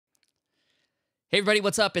Hey everybody,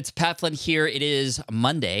 what's up? It's Pat Flynn here. It is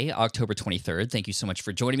Monday, October 23rd. Thank you so much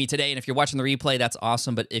for joining me today. And if you're watching the replay, that's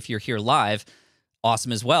awesome. But if you're here live,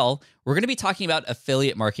 awesome as well. We're going to be talking about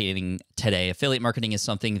affiliate marketing today. Affiliate marketing is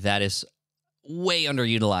something that is way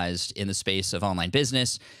underutilized in the space of online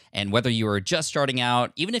business. And whether you are just starting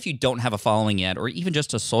out, even if you don't have a following yet, or even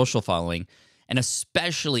just a social following, and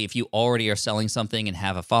especially if you already are selling something and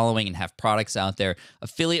have a following and have products out there,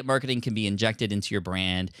 affiliate marketing can be injected into your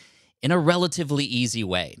brand in a relatively easy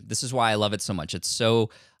way. This is why I love it so much. It's so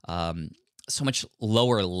much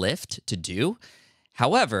lower lift to do.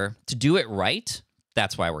 However, to do it right,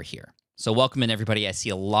 that's why we're here. So welcome in, everybody. I see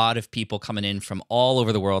a lot of people coming in from all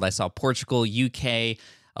over the world. I saw Portugal, UK,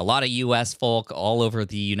 a lot of US folk all over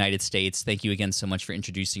the United States. Thank you again so much for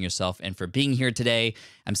introducing yourself and for being here today.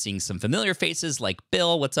 I'm seeing some familiar faces like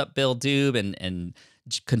Bill. What's up, Bill Doob? And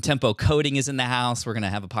Contempo Coding is in the house. We're going to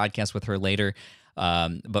have a podcast with her later.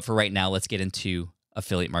 But for right now, let's get into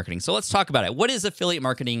affiliate marketing. So let's talk about it. What is affiliate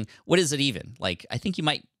marketing? What is it even? Like, I think you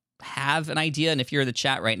might have an idea. And if you're in the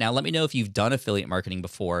chat right now, let me know if you've done affiliate marketing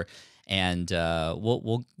before, and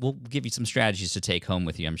we'll give you some strategies to take home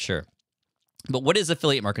with you, I'm sure. But what is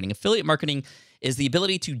affiliate marketing? Affiliate marketing is the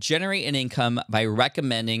ability to generate an income by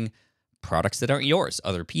recommending products that aren't yours.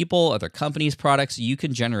 Other people, other companies' products, you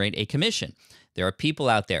can generate a commission. There are people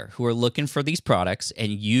out there who are looking for these products, and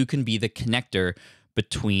you can be the connector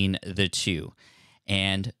between the two.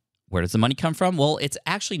 And where does the money come from? Well, it's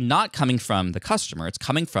actually not coming from the customer. It's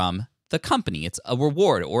coming from the company. It's a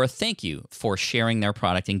reward or a thank you for sharing their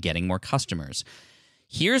product and getting more customers.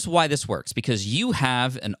 Here's why this works. Because you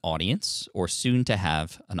have an audience, or soon to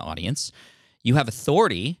have an audience. You have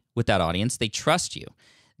authority with that audience. They trust you.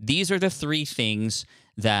 These are the three things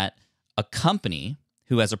that a company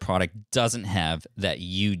who has a product doesn't have that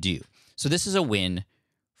you do. So this is a win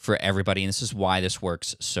for everybody, and this is why this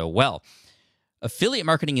works so well. Affiliate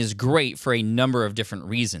marketing is great for a number of different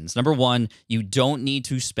reasons. Number one, you don't need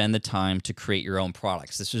to spend the time to create your own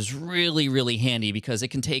products. This is really, really handy because it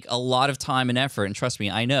can take a lot of time and effort, and trust me,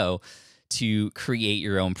 I know, to create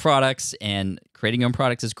your own products, and creating your own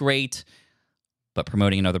products is great, but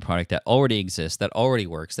promoting another product that already exists, that already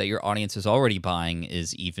works, that your audience is already buying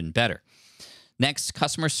is even better. Next,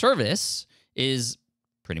 customer service is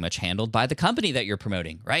pretty much handled by the company that you're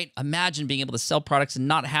promoting, right? Imagine being able to sell products and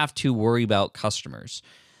not have to worry about customers.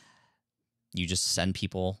 You just send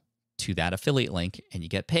people to that affiliate link and you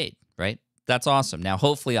get paid, right? That's awesome. Now,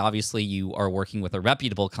 hopefully, obviously, you are working with a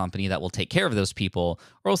reputable company that will take care of those people,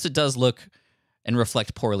 or else it does look and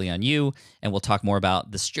reflect poorly on you. And we'll talk more about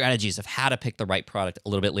the strategies of how to pick the right product a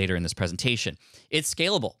little bit later in this presentation. It's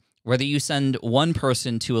scalable. Whether you send one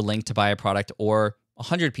person to a link to buy a product, or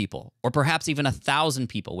 100 people, or perhaps even 1,000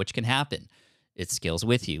 people, which can happen, it scales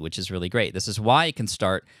with you, which is really great. This is why it can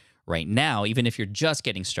start right now, even if you're just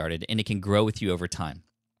getting started, and it can grow with you over time.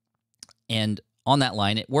 And on that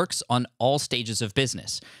line, it works on all stages of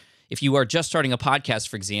business. If you are just starting a podcast,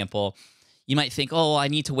 for example, you might think, oh, I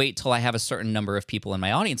need to wait till I have a certain number of people in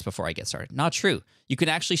my audience before I get started. Not true. You can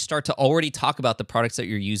actually start to already talk about the products that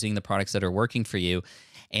you're using, the products that are working for you.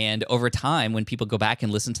 And over time, when people go back and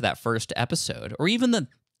listen to that first episode, or even the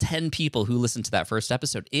 10 people who listen to that first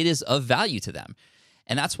episode, it is of value to them.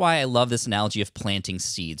 And that's why I love this analogy of planting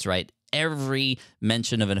seeds, right? Every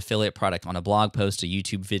mention of an affiliate product on a blog post, a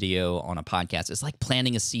YouTube video, on a podcast is like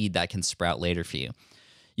planting a seed that can sprout later for you.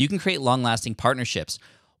 You can create long-lasting partnerships.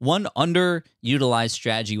 One underutilized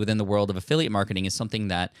strategy within the world of affiliate marketing is something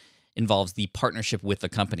that involves the partnership with the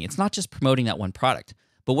company. It's not just promoting that one product.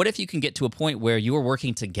 But what if you can get to a point where you are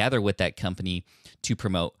working together with that company to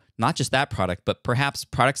promote not just that product, but perhaps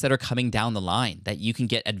products that are coming down the line that you can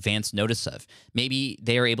get advance notice of? Maybe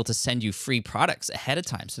they are able to send you free products ahead of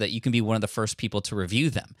time so that you can be one of the first people to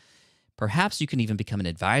review them. Perhaps you can even become an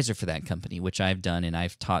advisor for that company, which I've done, and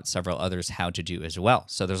I've taught several others how to do as well.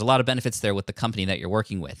 So there's a lot of benefits there with the company that you're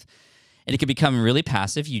working with. And it can become really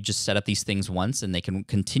passive. You just set up these things once and they can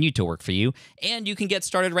continue to work for you. And you can get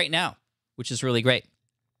started right now, which is really great.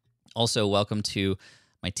 Also, welcome to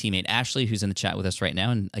my teammate Ashley, who's in the chat with us right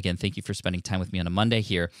now. And again, thank you for spending time with me on a Monday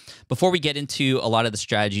here. Before we get into a lot of the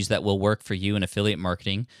strategies that will work for you in affiliate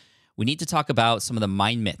marketing, we need to talk about some of the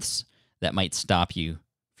mind myths that might stop you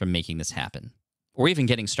from making this happen, or even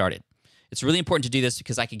getting started. It's really important to do this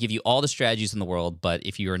because I could give you all the strategies in the world, but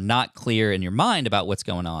if you are not clear in your mind about what's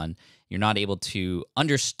going on, you're not able to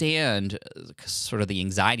understand sort of the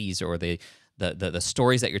anxieties or the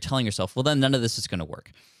stories that you're telling yourself, well, then none of this is going to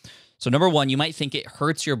work. So number one, you might think it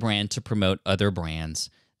hurts your brand to promote other brands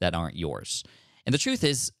that aren't yours. And the truth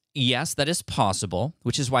is, yes, that is possible,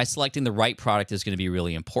 which is why selecting the right product is going to be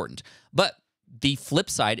really important. But the flip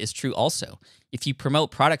side is true also. If you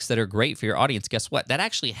promote products that are great for your audience, guess what? That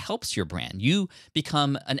actually helps your brand. You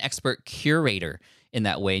become an expert curator in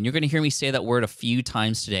that way. And you're going to hear me say that word a few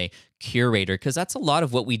times today, curator, because that's a lot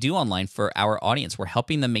of what we do online for our audience. We're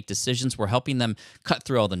helping them make decisions. We're helping them cut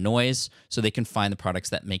through all the noise so they can find the products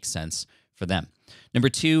that make sense for them. Number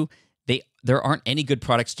two, there aren't any good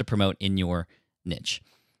products to promote in your niche.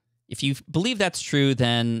 If you believe that's true,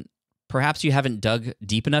 then perhaps you haven't dug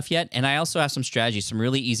deep enough yet. And I also have some strategies, some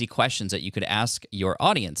really easy questions that you could ask your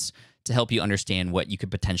audience to help you understand what you could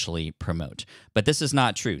potentially promote. But this is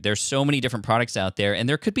not true. There's so many different products out there, and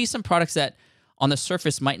there could be some products that on the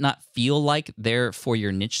surface might not feel like they're for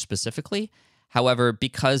your niche specifically. However,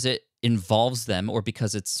 because it involves them or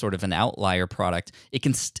because it's sort of an outlier product, it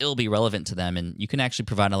can still be relevant to them, and you can actually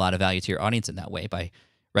provide a lot of value to your audience in that way by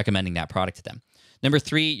recommending that product to them. Number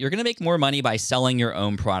three, you're going to make more money by selling your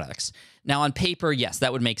own products. Now, on paper, yes,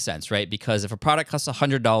 that would make sense, right? Because if a product costs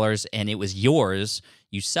 $100 and it was yours,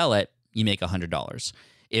 you sell it, you make $100.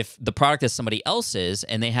 If the product is somebody else's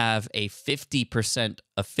and they have a 50%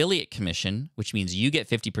 affiliate commission, which means you get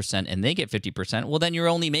 50% and they get 50%, well, then you're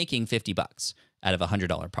only making $50 out of a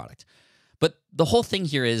 $100 product. But the whole thing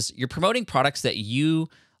here is you're promoting products that you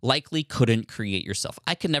likely couldn't create yourself.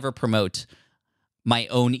 I could never promote my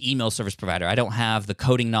own email service provider. I don't have the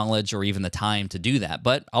coding knowledge or even the time to do that,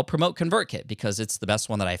 but I'll promote ConvertKit because it's the best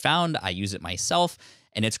one that I found. I use it myself,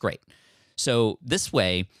 and it's great. So this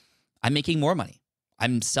way, I'm making more money.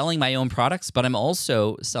 I'm selling my own products, but I'm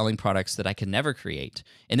also selling products that I can never create.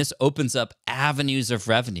 And this opens up avenues of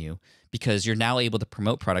revenue because you're now able to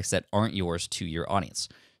promote products that aren't yours to your audience.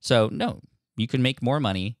 So no, you can make more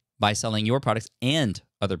money by selling your products and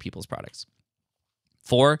other people's products.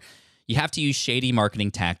 4, you have to use shady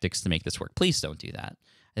marketing tactics to make this work. Please don't do that.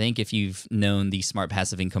 I think if you've known the Smart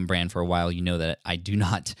Passive Income brand for a while, you know that I do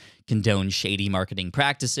not condone shady marketing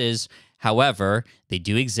practices. However, they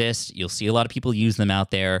do exist. You'll see a lot of people use them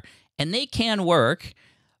out there, and they can work,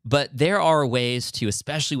 but there are ways to,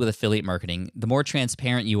 especially with affiliate marketing, the more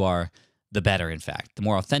transparent you are, the better, in fact. The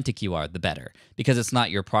more authentic you are, the better, because it's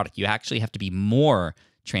not your product. You actually have to be more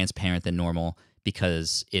transparent than normal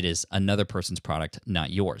because it is another person's product, not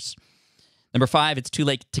yours. Number 5, it's too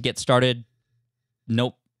late to get started.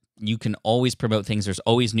 Nope. You can always promote things. There's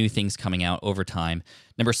always new things coming out over time.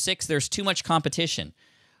 Number 6, there's too much competition.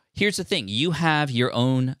 Here's the thing. You have your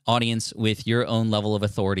own audience with your own level of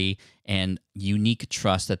authority and unique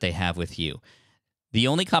trust that they have with you. The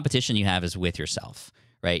only competition you have is with yourself,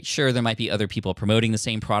 right? Sure, there might be other people promoting the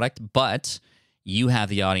same product, but you have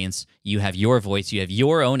the audience, you have your voice, you have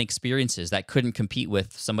your own experiences that couldn't compete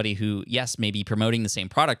with somebody who, yes, may be promoting the same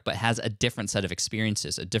product, but has a different set of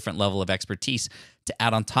experiences, a different level of expertise to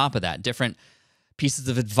add on top of that, different pieces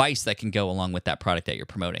of advice that can go along with that product that you're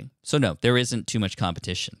promoting. So no, there isn't too much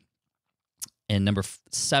competition. And number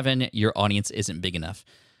 7, your audience isn't big enough.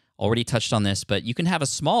 Already touched on this, but you can have a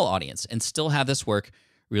small audience and still have this work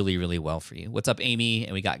really, really well for you. What's up, Amy?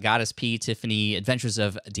 And we got Goddess P, Tiffany, Adventures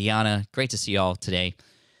of Deanna. Great to see y'all today.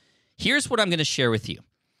 Here's what I'm going to share with you.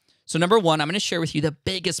 So number 1, I'm going to share with you the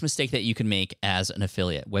biggest mistake that you can make as an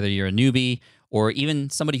affiliate, whether you're a newbie or even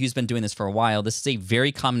somebody who's been doing this for a while. This is a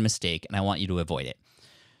very common mistake, and I want you to avoid it.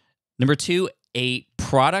 Number 2, a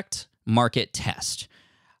product market test.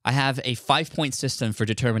 I have a 5-point system for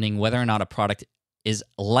determining whether or not a product is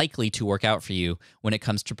likely to work out for you when it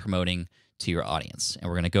comes to promoting to your audience. And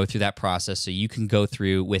we're going to go through that process so you can go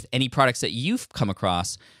through with any products that you've come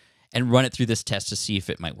across and run it through this test to see if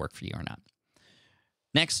it might work for you or not.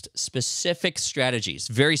 Next, specific strategies,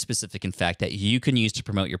 very specific, in fact, that you can use to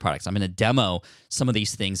promote your products. I'm going to demo some of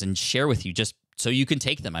these things and share with you just so you can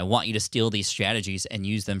take them. I want you to steal these strategies and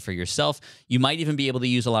use them for yourself. You might even be able to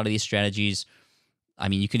use a lot of these strategies. I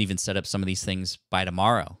mean, you can even set up some of these things by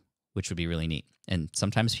tomorrow, which would be really neat. And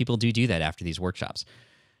sometimes people do that after these workshops.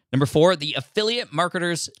 Number 4, the affiliate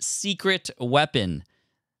marketer's secret weapon.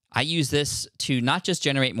 I use this to not just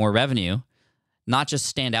generate more revenue, not just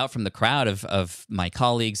stand out from the crowd of my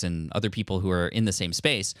colleagues and other people who are in the same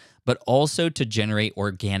space, but also to generate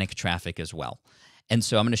organic traffic as well. And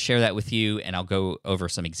so I'm going to share that with you, and I'll go over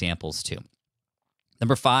some examples too.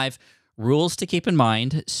 Number 5, rules to keep in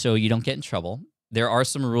mind so you don't get in trouble. There are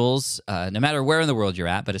some rules, no matter where in the world you're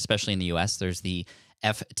at, but especially in the US, there's the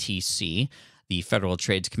FTC, the Federal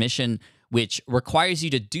Trade Commission, which requires you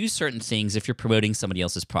to do certain things if you're promoting somebody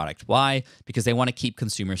else's product. Why? Because they want to keep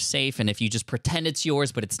consumers safe, and if you just pretend it's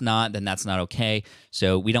yours but it's not, then that's not okay.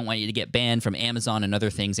 So we don't want you to get banned from Amazon and other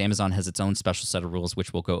things. Amazon has its own special set of rules,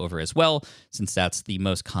 which we'll go over as well, since that's the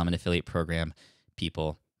most common affiliate program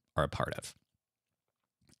people are a part of.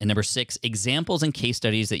 And number 6, examples and case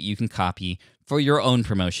studies that you can copy for your own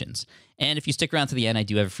promotions. And if you stick around to the end, I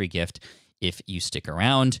do have a free gift if you stick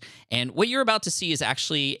around. And what you're about to see is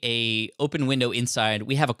actually a open window inside.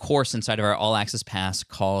 We have a course inside of our All Access Pass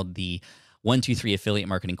called the 123 Affiliate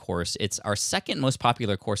Marketing course. It's our second most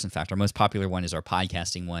popular course. In fact, our most popular one is our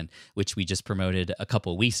podcasting one, which we just promoted a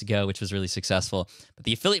couple of weeks ago, which was really successful. But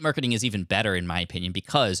the affiliate marketing is even better, in my opinion,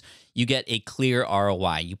 because you get a clear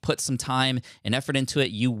ROI. You put some time and effort into it,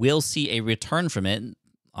 you will see a return from it.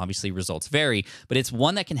 Obviously, results vary, but it's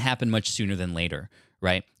one that can happen much sooner than later,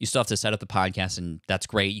 right? You still have to set up the podcast, and that's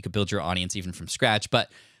great. You could build your audience even from scratch.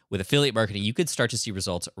 But with affiliate marketing, you could start to see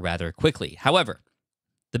results rather quickly. However,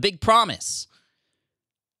 the big promise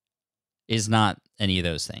is not any of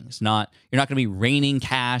those things. You're not going to be raining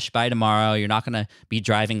cash by tomorrow. You're not going to be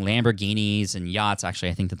driving Lamborghinis and yachts.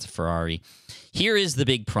 Actually, I think that's a Ferrari. Here is the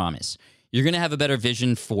big promise. You're going to have a better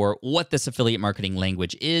vision for what this affiliate marketing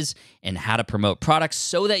language is and how to promote products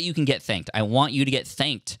so that you can get thanked. I want you to get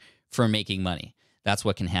thanked for making money. That's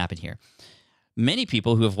what can happen here. Many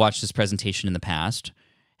people who have watched this presentation in the past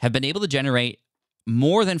have been able to generate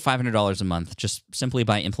more than $500 a month just simply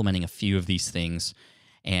by implementing a few of these things.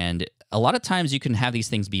 And a lot of times you can have these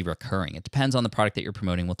things be recurring. It depends on the product that you're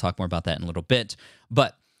promoting. We'll talk more about that in a little bit.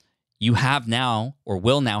 But you have now or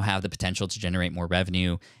will now have the potential to generate more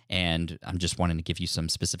revenue. And I'm just wanting to give you some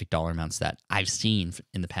specific dollar amounts that I've seen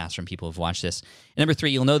in the past from people who've watched this. And number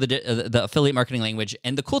 3, you'll know the affiliate marketing language.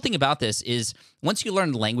 And the cool thing about this is once you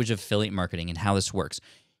learn the language of affiliate marketing and how this works,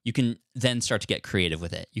 you can then start to get creative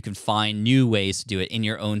with it. You can find new ways to do it in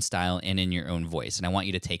your own style and in your own voice. And I want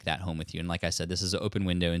you to take that home with you. And like I said, this is an open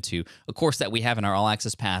window into a course that we have in our All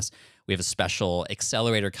Access Pass. We have a special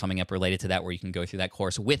accelerator coming up related to that where you can go through that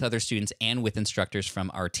course with other students and with instructors from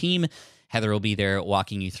our team. Heather will be there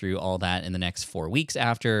walking you through all that in the next 4 weeks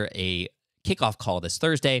after a kickoff call this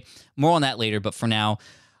Thursday. More on that later, but for now,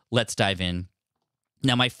 let's dive in.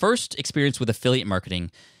 Now, my first experience with affiliate marketing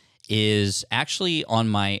is actually on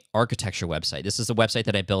my architecture website. This is a website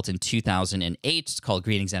that I built in 2008. It's called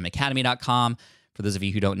greenexamacademy.com. For those of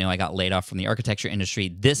you who don't know, I got laid off from the architecture industry.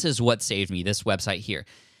 This is what saved me, this website here.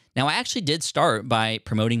 Now, I actually did start by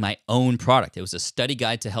promoting my own product. It was a study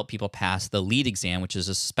guide to help people pass the LEED exam, which is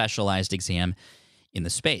a specialized exam in the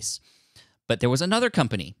space. But there was another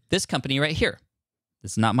company, this company right here.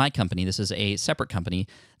 This is not my company. This is a separate company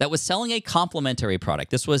that was selling a complementary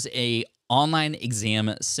product. This was a online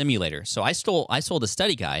exam simulator. So I sold a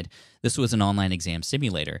study guide. This was an online exam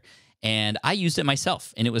simulator, and I used it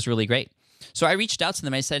myself, and it was really great. So I reached out to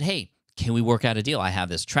them. I said, hey, can we work out a deal? I have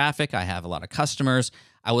this traffic. I have a lot of customers.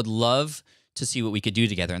 I would love to see what we could do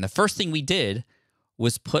together. And the first thing we did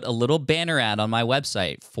was put a little banner ad on my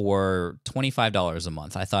website for $25 a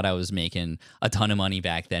month. I thought I was making a ton of money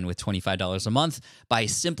back then with $25 a month by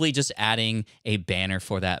simply just adding a banner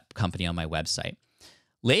for that company on my website.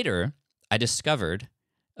 Later, I discovered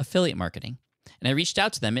affiliate marketing, and I reached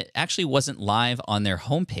out to them. It actually wasn't live on their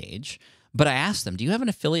homepage, but I asked them, do you have an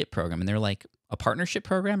affiliate program? And they're like, a partnership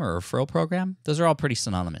program or a referral program? Those are all pretty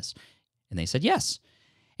synonymous. And they said, yes.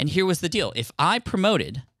 And here was the deal. If I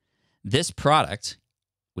promoted this product,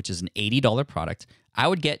 which is an $80 product, I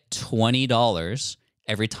would get $20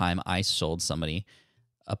 every time I sold somebody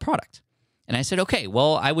a product. And I said, okay,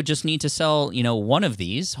 well, I would just need to sell, one of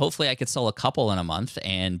these. Hopefully, I could sell a couple in a month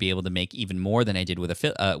and be able to make even more than I did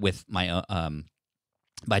with my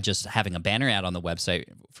by just having a banner ad on the website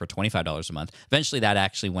for $25 a month. Eventually, that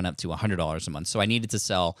actually went up to $100 a month. So I needed to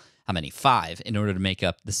sell how many? 5 in order to make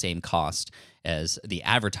up the same cost as the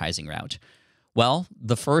advertising route. Well,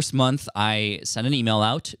 the first month, I sent an email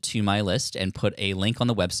out to my list and put a link on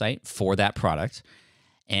the website for that product.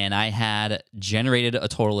 And I had generated a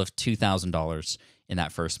total of $2,000 in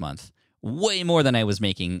that first month, way more than I was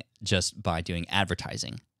making just by doing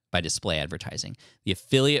advertising, by display advertising. The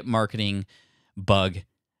affiliate marketing bug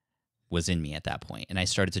was in me at that point. And I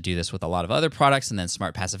started to do this with a lot of other products, and then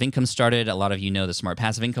Smart Passive Income started. A lot of you know the Smart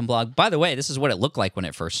Passive Income blog. By the way, this is what it looked like when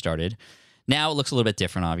it first started. Now it looks a little bit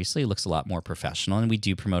different, obviously. It looks a lot more professional, and we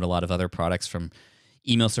do promote a lot of other products from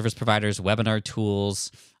email service providers, webinar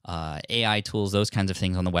tools, AI tools, those kinds of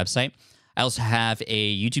things on the website. I also have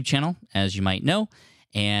a YouTube channel, as you might know,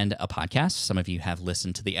 and a podcast. Some of you have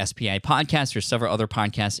listened to the SPI podcast. There's several other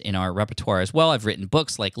podcasts in our repertoire as well. I've written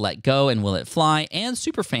books like Let Go and Will It Fly and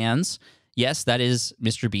Superfans. Yes, that is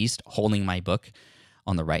Mr. Beast holding my book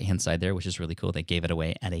on the right-hand side there, which is really cool. They gave it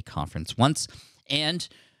away at a conference once. And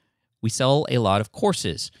we sell a lot of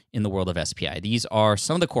courses in the world of SPI. These are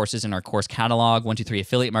some of the courses in our course catalog. 123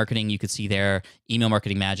 Affiliate Marketing, you could see there. Email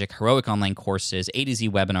Marketing Magic, Heroic Online Courses, A to Z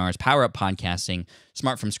Webinars, Power Up Podcasting,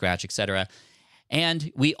 Smart from Scratch, etc.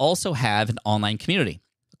 And we also have an online community,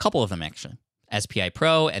 a couple of them actually, SPI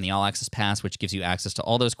Pro and the All Access Pass, which gives you access to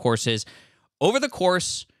all those courses. Over the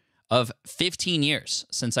course of 15 years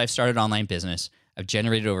since I've started online business, I've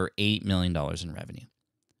generated over $8 million in revenue,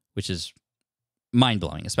 which is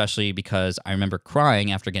mind-blowing, especially because I remember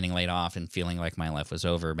crying after getting laid off and feeling like my life was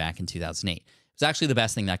over back in 2008. It was actually the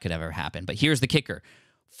best thing that could ever happen. But here's the kicker.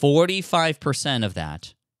 45% of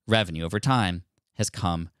that revenue over time has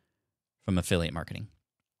come from affiliate marketing.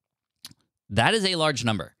 That is a large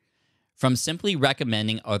number from simply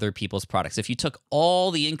recommending other people's products. If you took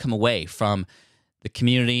all the income away from the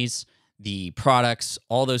communities, the products,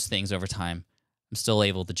 all those things over time, I'm still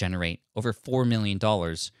able to generate over $4 million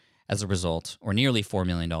as a result, or nearly $4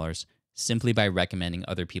 million, simply by recommending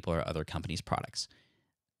other people or other companies' products.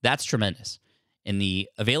 That's tremendous. And the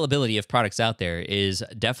availability of products out there is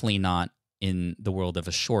definitely not in the world of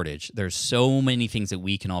a shortage. There's so many things that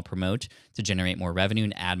we can all promote to generate more revenue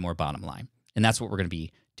and add more bottom line. And that's what we're going to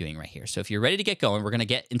be doing right here. So if you're ready to get going, we're going to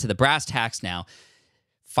get into the brass tacks now.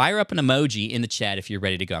 Fire up an emoji in the chat if you're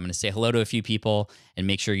ready to go. I'm going to say hello to a few people and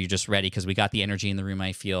make sure you're just ready because we got the energy in the room,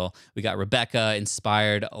 I feel. We got Rebecca,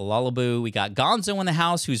 Inspired, Lullaboo. We got Gonzo in the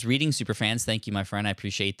house who's reading Superfans. Thank you, my friend. I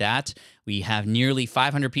appreciate that. We have nearly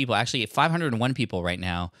 500 people, actually 501 people right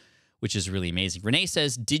now, which is really amazing. Renee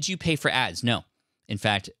says, did you pay for ads? No. In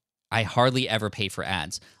fact, I hardly ever pay for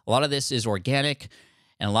ads. A lot of this is organic,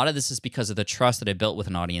 and a lot of this is because of the trust that I built with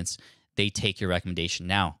an audience. They take your recommendation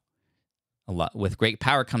now. With great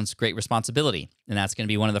power comes great responsibility. And that's going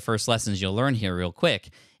to be one of the first lessons you'll learn here real quick,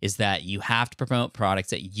 is that you have to promote products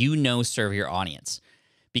that you know serve your audience.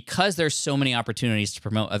 Because there's so many opportunities to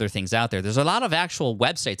promote other things out there, there's a lot of actual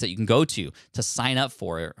websites that you can go to sign up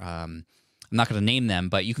for. I'm not going to name them,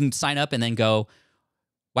 but you can sign up and then go,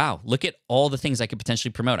 wow, look at all the things I could potentially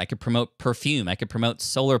promote. I could promote perfume. I could promote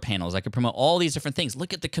solar panels. I could promote all these different things.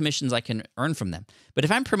 Look at the commissions I can earn from them. But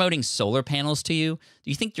if I'm promoting solar panels to you, do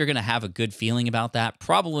you think you're going to have a good feeling about that?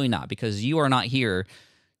 Probably not, because you are not here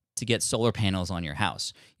to get solar panels on your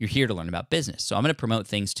house. You're here to learn about business. So I'm going to promote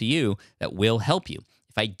things to you that will help you.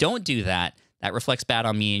 If I don't do that, that reflects bad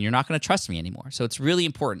on me and you're not going to trust me anymore. So it's really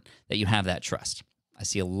important that you have that trust. I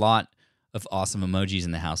see a lot of awesome emojis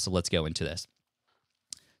in the house, so let's go into this.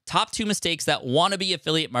 Top 2 mistakes that wannabe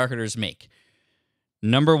affiliate marketers make.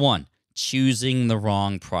 Number 1, choosing the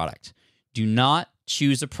wrong product. Do not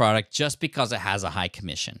choose a product just because it has a high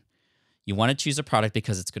commission. You want to choose a product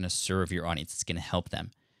because it's going to serve your audience. It's going to help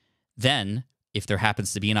them. Then, if there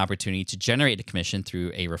happens to be an opportunity to generate a commission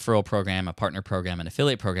through a referral program, a partner program, an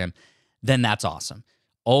affiliate program, then that's awesome.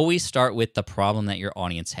 Always start with the problem that your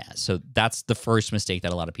audience has. So that's the first mistake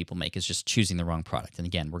that a lot of people make, is just choosing the wrong product. And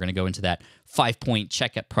again, we're going to go into that 5-point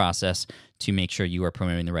checkup process to make sure you are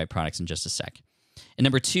promoting the right products in just a sec. And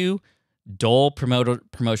number 2, dull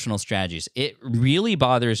promotional strategies. It really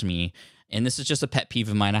bothers me, and this is just a pet peeve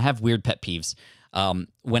of mine. I have weird pet peeves.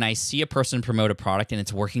 When I see a person promote a product and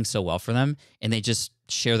it's working so well for them, and they just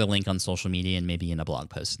share the link on social media and maybe in a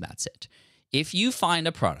blog post, and that's it. If you find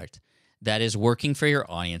a product that is working for your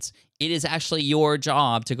audience, it is actually your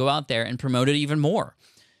job to go out there and promote it even more.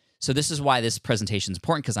 So this is why this presentation is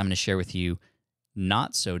important, because I'm going to share with you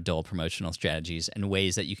not so dull promotional strategies and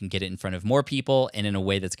ways that you can get it in front of more people and in a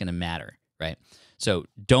way that's going to matter, right? So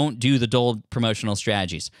don't do the dull promotional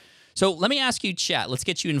strategies. So let me ask you, chat, let's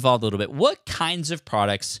get you involved a little bit. What kinds of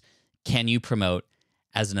products can you promote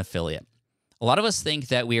as an affiliate? A lot of us think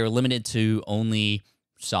that we are limited to only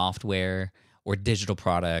software or digital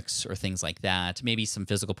products or things like that, maybe some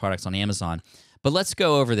physical products on Amazon. But let's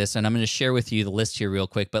go over this, and I'm going to share with you the list here real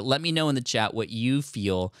quick, but let me know in the chat what you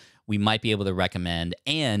feel we might be able to recommend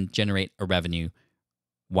and generate a revenue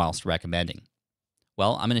whilst recommending.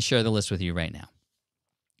 Well, I'm going to share the list with you right now.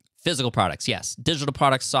 Physical products, yes. Digital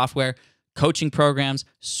products, software, coaching programs,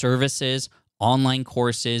 services, online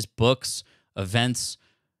courses, books, events,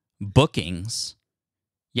 bookings.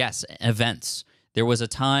 Yes, events. There was a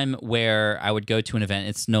time where I would go to an event.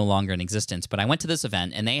 It's no longer in existence, but I went to this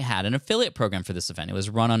event, and they had an affiliate program for this event. It was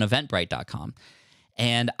run on Eventbrite.com.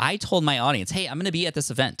 And I told my audience, hey, I'm going to be at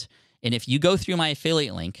this event. And if you go through my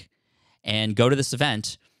affiliate link and go to this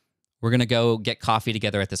event, we're going to go get coffee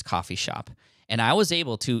together at this coffee shop. And I was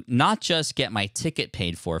able to not just get my ticket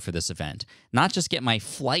paid for this event, not just get my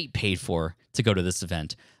flight paid for to go to this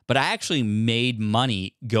event, but I actually made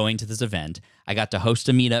money going to this event. I got to host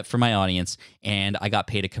a meetup for my audience, and I got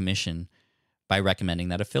paid a commission by recommending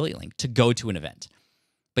that affiliate link to go to an event.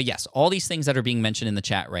 But yes, all these things that are being mentioned in the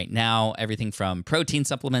chat right now, everything from protein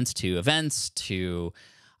supplements to events to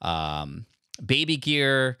baby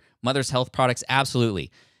gear, mother's health products, absolutely.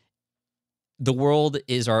 the world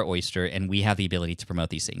is our oyster, and we have the ability to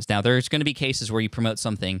promote these things. Now, there's going to be cases where you promote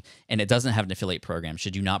something and it doesn't have an affiliate program.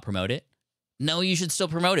 Should you not promote it? No, you should still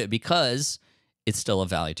promote it because it's still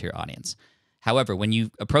of value to your audience. However, when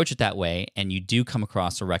you approach it that way and you do come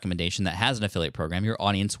across a recommendation that has an affiliate program, your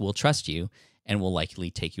audience will trust you and will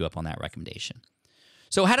likely take you up on that recommendation.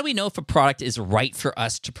 So how do we know if a product is right for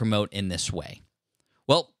us to promote in this way?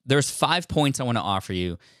 Well, there's 5 points I want to offer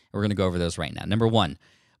you. We're going to go over those right now. Number 1,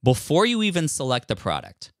 before you even select the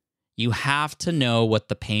product, you have to know what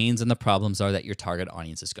the pains and the problems are that your target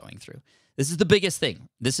audience is going through. This is the biggest thing.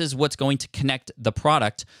 This is what's going to connect the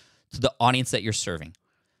product to the audience that you're serving.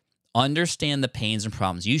 Understand the pains and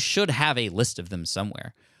problems. You should have a list of them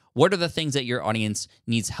somewhere. What are the things that your audience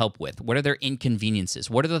needs help with? What are their inconveniences?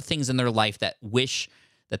 What are the things in their life that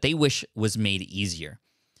they wish was made easier?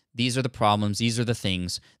 These are the problems. These are the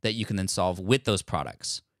things that you can then solve with those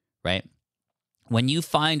products, right? When you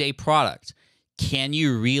find a product, can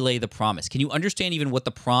you relay the promise? Can you understand even what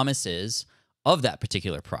the promise is of that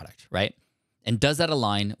particular product, right? And does that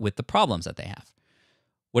align with the problems that they have?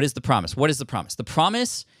 What is the promise? What is the promise? The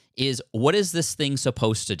promise is, what is this thing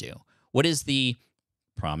supposed to do? What is the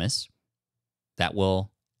promise that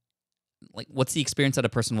will, what's the experience that a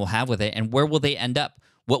person will have with it, and where will they end up?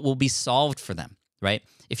 What will be solved for them, right?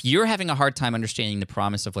 If you're having a hard time understanding the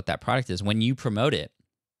promise of what that product is, when you promote it,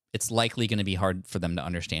 it's likely going to be hard for them to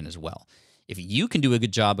understand as well. If you can do a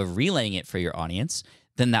good job of relaying it for your audience,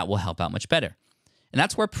 then that will help out much better. And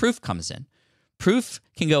that's where proof comes in. Proof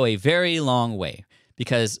can go a very long way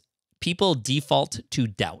because people default to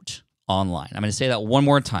doubt online. I'm going to say that one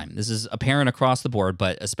more time. This is apparent across the board,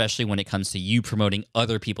 but especially when it comes to you promoting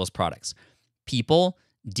other people's products. People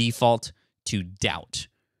default to doubt,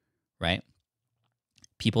 right?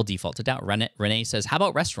 People default to doubt. Renee says, how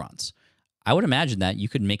about restaurants? I would imagine that you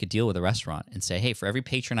could make a deal with a restaurant and say, hey, for every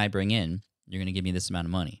patron I bring in, you're going to give me this amount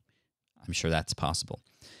of money. I'm sure that's possible.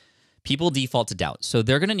 People default to doubt. So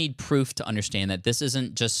they're going to need proof to understand that this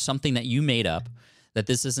isn't just something that you made up, that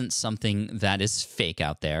this isn't something that is fake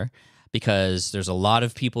out there, because there's a lot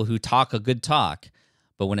of people who talk a good talk,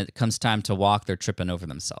 but when it comes time to walk, they're tripping over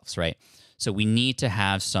themselves, right? So we need to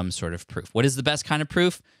have some sort of proof. What is the best kind of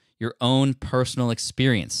proof? Your own personal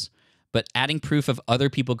experience. But adding proof of other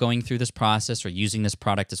people going through this process or using this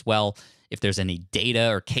product as well, if there's any data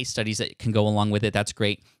or case studies that can go along with it, that's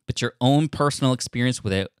great. But your own personal experience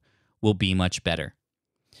with it will be much better.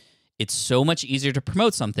 It's so much easier to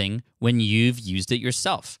promote something when you've used it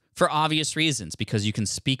yourself for obvious reasons, because you can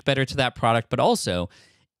speak better to that product, but also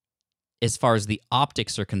as far as the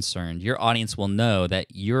optics are concerned, your audience will know that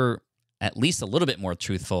you're at least a little bit more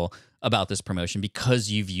truthful about this promotion because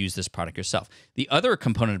you've used this product yourself. The other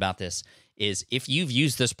component about this is if you've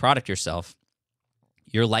used this product yourself,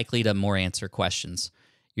 you're likely to more answer questions.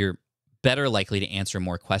 You're better likely to answer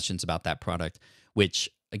more questions about that product, which,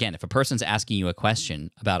 again, if a person's asking you a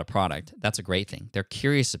question about a product, that's a great thing. They're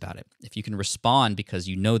curious about it. If you can respond because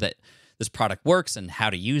you know that this product works and how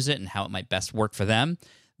to use it and how it might best work for them,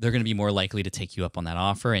 they're going to be more likely to take you up on that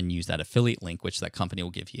offer and use that affiliate link, which that company will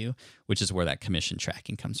give you, which is where that commission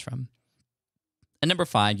tracking comes from. And number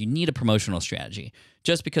 5, you need a promotional strategy.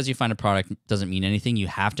 Just because you find a product doesn't mean anything. You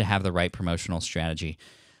have to have the right promotional strategy.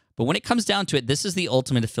 But when it comes down to it, this is the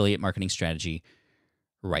ultimate affiliate marketing strategy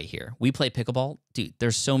right here. We play pickleball. Dude,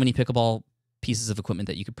 there's so many pickleball pieces of equipment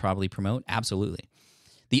that you could probably promote. Absolutely.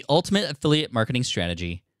 The ultimate affiliate marketing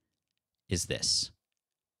strategy is this.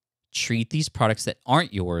 Treat these products that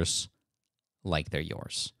aren't yours like they're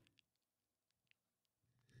yours.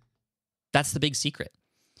 That's the big secret.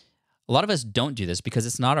 A lot of us don't do this because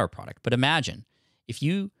it's not our product. But imagine if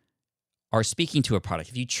you are speaking to a product,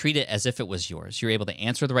 if you treat it as if it was yours, you're able to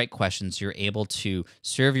answer the right questions, you're able to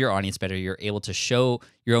serve your audience better, you're able to show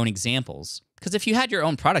your own examples. Because if you had your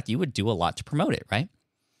own product, you would do a lot to promote it, right?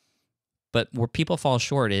 But where people fall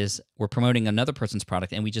short is we're promoting another person's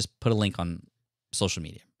product and we just put a link on social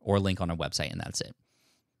media or a link on a website and that's it.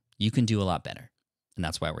 You can do a lot better. And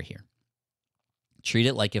that's why we're here. Treat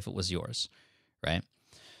it like if it was yours, right?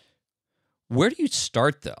 Where do you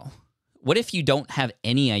start though? What if you don't have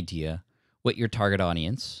any idea what your target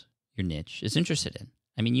audience, your niche, is interested in?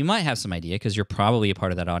 I mean, you might have some idea because you're probably a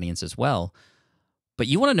part of that audience as well, but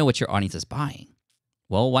you want to know what your audience is buying.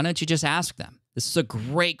 Well, why don't you just ask them? This is a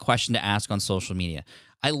great question to ask on social media.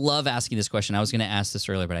 I love asking this question. I was going to ask this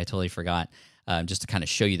earlier, but I totally forgot, just to kind of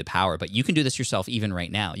show you the power. But you can do this yourself even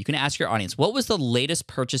right now. You can ask your audience, what was the latest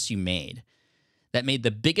purchase you made that made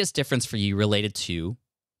the biggest difference for you related to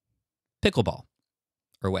pickleball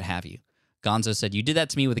or what have you? Gonzo said, you did that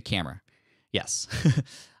to me with a camera. Yes.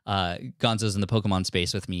 Gonzo's in the Pokemon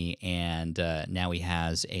space with me, and now he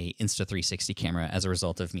has a Insta360 camera as a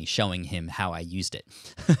result of me showing him how I used it.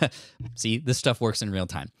 See, this stuff works in real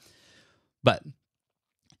time. But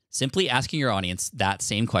simply asking your audience that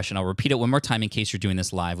same question, I'll repeat it one more time in case you're doing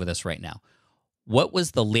this live with us right now. What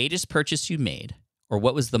was the latest purchase you made, or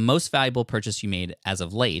what was the most valuable purchase you made as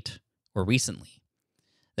of late or recently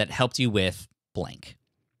that helped you with blank?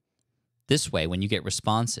 This way, when you get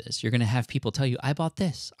responses, you're going to have people tell you, I bought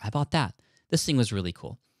this, I bought that. This thing was really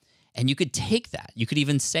cool. And you could take that. You could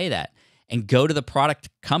even say that and go to the product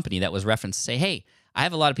company that was referenced and say, hey, I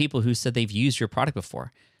have a lot of people who said they've used your product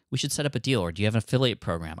before. We should set up a deal, or do you have an affiliate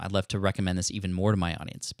program? I'd love to recommend this even more to my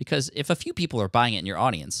audience. Because if a few people are buying it in your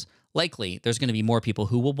audience, likely there's going to be more people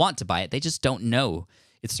who will want to buy it. They just don't know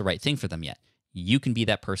it's the right thing for them yet. You can be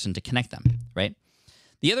that person to connect them, right?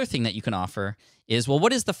 The other thing that you can offer is, well,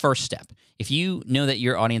 what is the first step? If you know that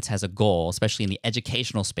your audience has a goal, especially in the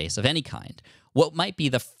educational space of any kind, what might be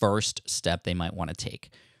the first step they might want to take?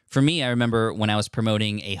 For me, I remember when I was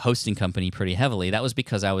promoting a hosting company pretty heavily, that was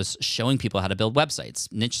because I was showing people how to build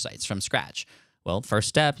websites, niche sites from scratch. Well, first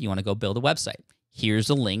step, you want to go build a website. Here's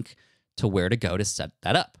a link to where to go to set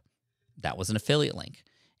that up. That was an affiliate link.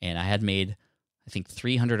 And I had made, I think,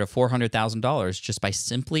 $300,000 or $400,000 just by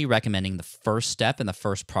simply recommending the first step and the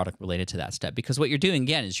first product related to that step. Because what you're doing,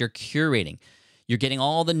 again, is you're curating. You're getting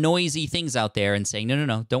all the noisy things out there and saying,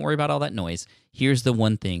 no, don't worry about all that noise. Here's the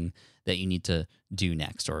one thing that you need to do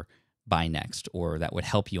next, or buy next, or that would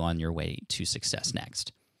help you on your way to success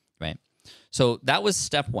next, right? So that was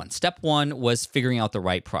step one. Step one was figuring out the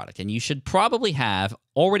right product. And you should probably have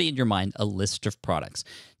already in your mind a list of products.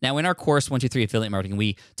 Now, in our course, 123 Affiliate Marketing,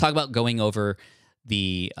 we talk about going over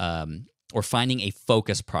the, or finding a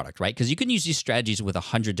focus product, right? Because you can use these strategies with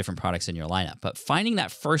 100 different products in your lineup, but finding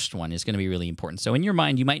that first one is going to be really important. So in your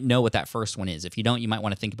mind, you might know what that first one is. If you don't, you might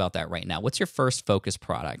want to think about that right now. What's your first focus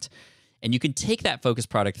product? And you can take that focus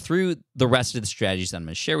product through the rest of the strategies that I'm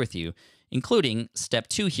going to share with you, including step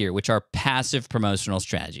 2 here, which are passive promotional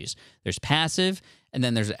strategies. There's passive, and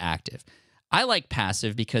then there's active. I like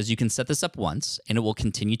passive because you can set this up once, and it will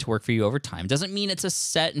continue to work for you over time. Doesn't mean it's a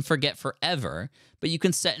set and forget forever, but you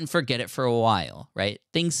can set and forget it for a while, right?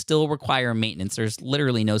 Things still require maintenance. There's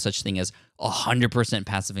literally no such thing as 100%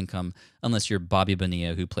 passive income unless you're Bobby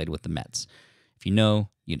Bonilla who played with the Mets. If you know,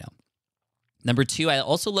 you know. Number 2, I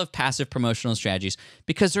also love passive promotional strategies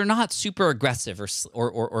because they're not super aggressive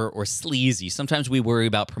or sleazy. Sometimes we worry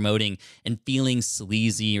about promoting and feeling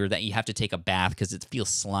sleazy, or that you have to take a bath because it feels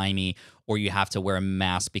slimy, or you have to wear a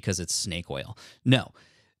mask because it's snake oil. No,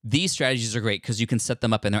 these strategies are great because you can set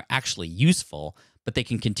them up and they're actually useful, but they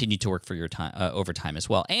can continue to work for your time over time as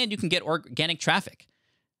well. And you can get organic traffic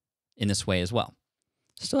in this way as well.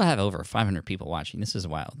 Still have over 500 people watching. This is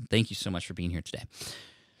wild. Thank you so much for being here today.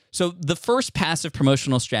 So the first passive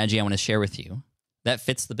promotional strategy I want to share with you that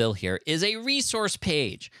fits the bill here is a resource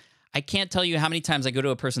page. I can't tell you how many times I go to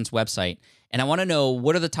a person's website and I want to know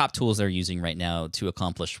what are the top tools they're using right now to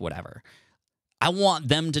accomplish whatever. I want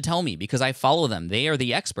them to tell me because I follow them. They are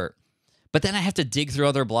the expert. But then I have to dig through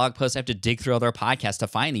other blog posts. I have to dig through other podcasts to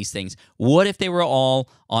find these things. What if they were all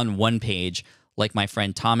on one page, like my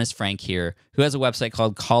friend Thomas Frank here, who has a website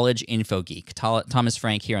called College Info Geek. Thomas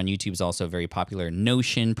Frank here on YouTube is also a very popular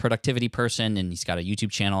Notion productivity person, and he's got a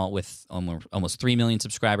YouTube channel with almost 3 million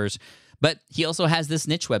subscribers. But he also has this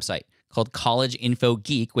niche website called College Info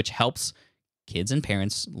Geek, which helps kids and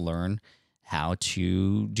parents learn how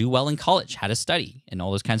to do well in college, how to study, and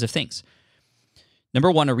all those kinds of things. Number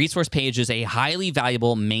 1, a resource page is a highly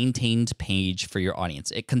valuable, maintained page for your audience.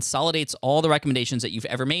 It consolidates all the recommendations that you've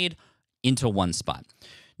ever made into one spot.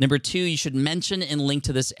 Number 2, you should mention and link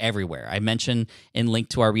to this everywhere. I mention and link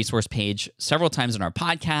to our resource page several times in our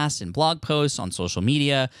podcast and blog posts on social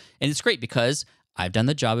media. And it's great because I've done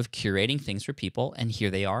the job of curating things for people, and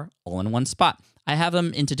here they are all in one spot. I have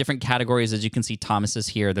them into different categories. As you can see, Thomas's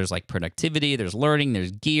here. There's like productivity, there's learning,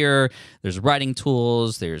 there's gear, there's writing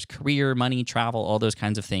tools, there's career, money, travel, all those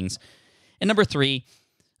kinds of things. And number 3,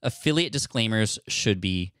 affiliate disclaimers should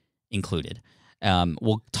be included.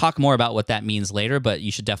 We'll talk more about what that means later, but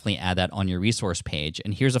you should definitely add that on your resource page.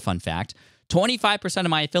 And here's a fun fact. 25% of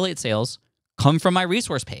my affiliate sales come from my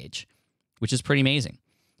resource page, which is pretty amazing.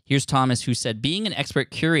 Here's Thomas, who said, being an expert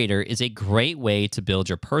curator is a great way to build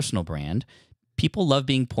your personal brand. People love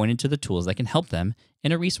being pointed to the tools that can help them,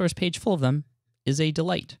 and a resource page full of them is a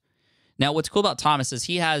delight. Now, what's cool about Thomas is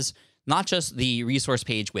he has not just the resource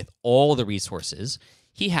page with all the resources,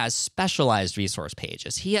 he has specialized resource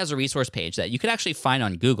pages. He has a resource page that you could actually find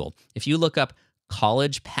on Google. If you look up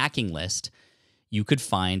college packing list, you could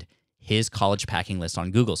find his college packing list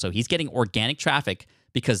on Google. So he's getting organic traffic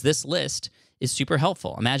because this list is super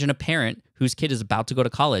helpful. Imagine a parent whose kid is about to go to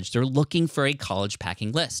college. They're looking for a college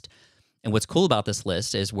packing list. And what's cool about this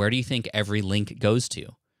list is, where do you think every link goes to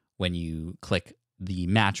when you click the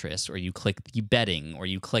mattress, or you click the bedding, or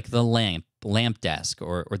you click the lamp desk,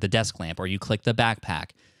 or the desk lamp, or you click the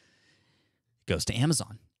backpack? It goes to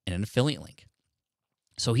Amazon and an affiliate link.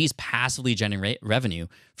 So he's passively generating revenue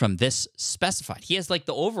from this specified. He has like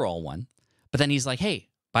the overall one, but then he's like, hey,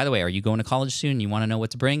 by the way, are you going to college soon? You want to know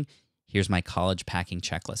what to bring? Here's my college packing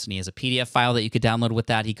checklist. And he has a PDF file that you could download with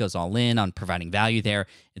that. He goes all in on providing value there.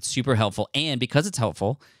 It's super helpful. And because it's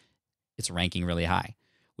helpful, it's ranking really high,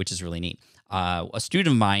 which is really neat. A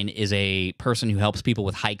student of mine is a person who helps people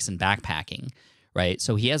with hikes and backpacking, right?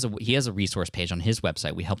 So he has a resource page on his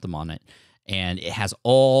website. We helped him on it, and it has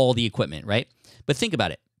all the equipment, right? But think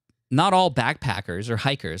about it. Not all backpackers or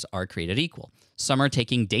hikers are created equal. Some are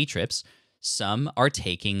taking day trips. Some are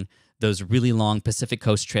taking those really long Pacific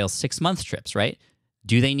Coast Trail 6-month trips, right?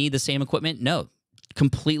 Do they need the same equipment? No.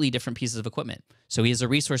 Completely different pieces of equipment. So he has a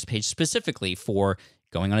resource page specifically for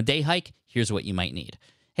going on a day hike. Here's what you might need.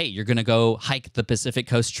 Hey, you're going to go hike the Pacific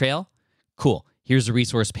Coast Trail? Cool. Here's a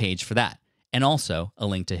resource page for that. And also a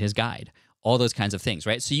link to his guide. All those kinds of things,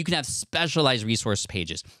 right? So you can have specialized resource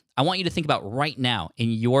pages. I want you to think about right now in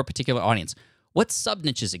your particular audience, what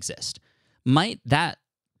sub-niches exist? Might that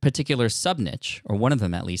particular sub-niche, or one of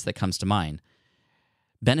them at least that comes to mind,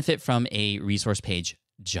 benefit from a resource page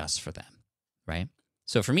just for them, right?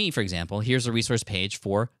 So for me, for example, here's a resource page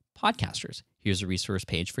for podcasters. Here's a resource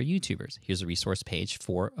page for YouTubers. Here's a resource page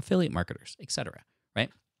for affiliate marketers, etc., right?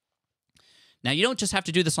 Now, you don't just have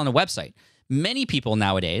to do this on the website. Many people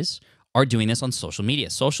nowadays are doing this on social media.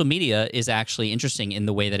 Social media is actually interesting in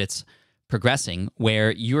the way that it's progressing,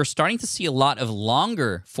 where you're starting to see a lot of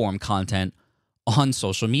longer form content on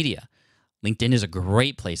social media. LinkedIn is a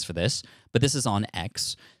great place for this, but this is on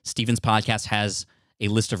X. Steven's podcast has a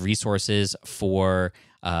list of resources for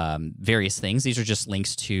various things. These are just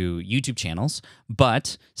links to YouTube channels,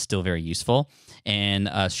 but still very useful. And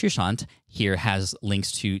Shrishant here has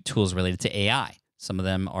links to tools related to AI. Some of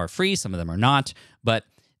them are free, some of them are not, but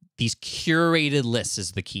these curated lists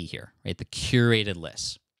is the key here, right? The curated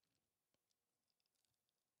lists.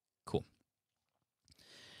 Cool.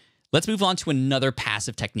 Let's move on to another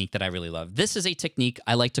passive technique that I really love. This is a technique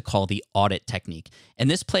I like to call the audit technique.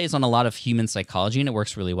 And this plays on a lot of human psychology, and it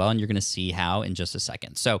works really well, and you're going to see how in just a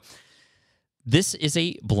second. So this is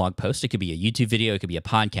a blog post. It could be a YouTube video. It could be a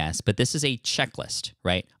podcast. But this is a checklist,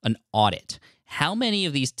 right? An audit. How many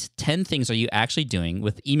of these 10 things are you actually doing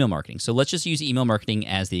with email marketing? So let's just use email marketing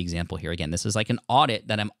as the example here. Again, this is like an audit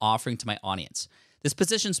that I'm offering to my audience. This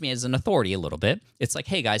positions me as an authority a little bit. It's like,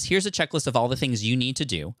 hey, guys, here's a checklist of all the things you need to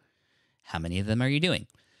do. How many of them are you doing?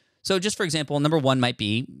 So just for example, number one might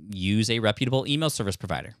be use a reputable email service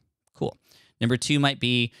provider. Cool. Number two might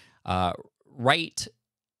be write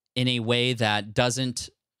in a way that doesn't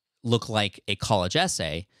look like a college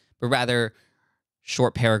essay, but rather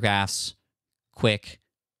short paragraphs, quick,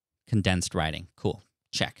 condensed writing. Cool.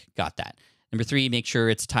 Check. Got that. Number three, make sure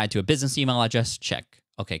it's tied to a business email address. Check.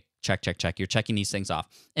 Okay. Check, check, check. You're checking these things off.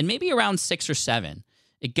 And maybe around 6 or 7,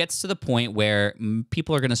 it gets to the point where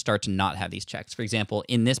people are going to start to not have these checks. For example,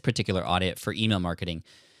 in this particular audit for email marketing,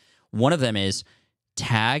 one of them is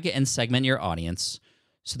tag and segment your audience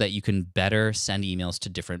so that you can better send emails to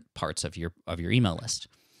different parts of your email list.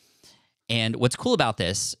 And what's cool about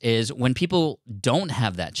this is when people don't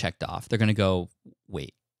have that checked off, they're going to go,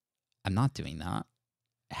 wait, I'm not doing that.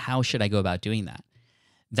 How should I go about doing that?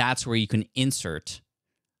 That's where you can insert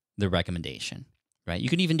the recommendation, right? You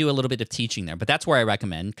can even do a little bit of teaching there, but that's where I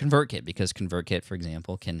recommend ConvertKit, because ConvertKit, for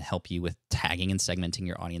example, can help you with tagging and segmenting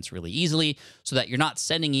your audience really easily so that you're not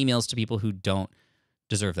sending emails to people who don't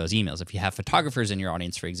deserve those emails. If you have photographers in your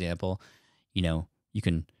audience, for example, you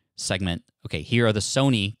can segment, okay, here are the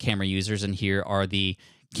Sony camera users and here are the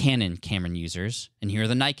Canon camera users and here are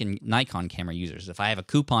the Nikon camera users. If I have a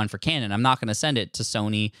coupon for Canon, I'm not going to send it to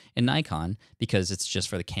Sony and Nikon because it's just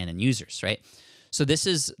for the Canon users, right? So this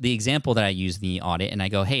is the example that I use in the audit, and I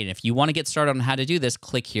go, hey, if you want to get started on how to do this,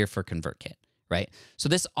 click here for ConvertKit, right? So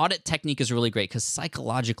this audit technique is really great because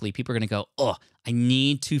psychologically people are going to go, oh, I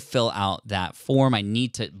need to fill out that form. I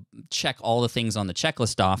need to check all the things on the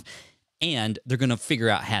checklist off, and they're going to figure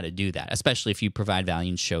out how to do that, especially if you provide value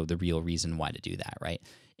and show the real reason why to do that, right?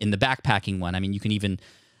 In the backpacking one, I mean, you can even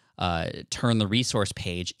turn the resource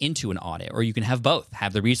page into an audit, or you can have both.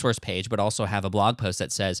 Have the resource page, but also have a blog post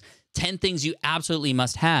that says 10 things you absolutely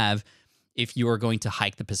must have if you are going to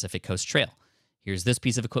hike the Pacific Coast Trail. Here's this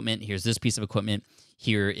piece of equipment. Here's this piece of equipment.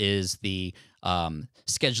 Here is the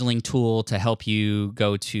scheduling tool to help you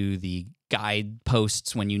go to the guide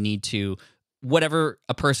posts when you need to, whatever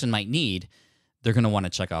a person might need, they're going to want to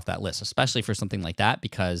check off that list, especially for something like that,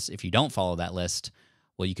 because if you don't follow that list,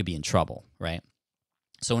 well, you could be in trouble, right?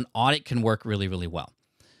 So an audit can work really, really well.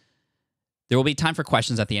 There will be time for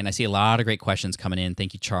questions at the end. I see a lot of great questions coming in.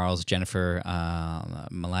 Thank you, Charles, Jennifer,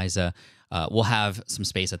 Meliza. We'll have some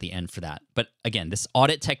space at the end for that. But again, this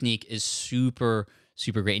audit technique is super,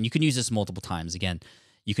 super great. And you can use this multiple times. Again,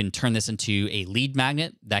 you can turn this into a lead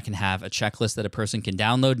magnet that can have a checklist that a person can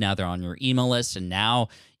download. Now they're on your email list. And now,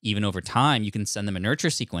 even over time, you can send them a nurture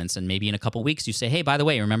sequence. And maybe in a couple weeks, you say, hey, by the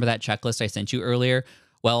way, remember that checklist I sent you earlier?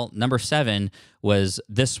 Well, number 7 was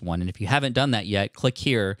this one. And if you haven't done that yet, click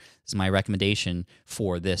here. This is my recommendation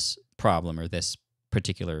for this problem or this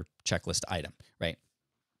particular checklist item, right?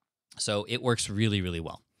 So it works really, really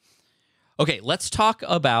well. Okay, let's talk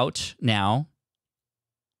about now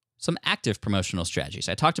some active promotional strategies.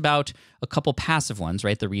 I talked about a couple passive ones,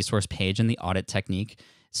 right? The resource page and the audit technique.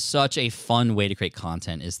 Such a fun way to create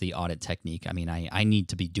content is the audit technique. I mean, I need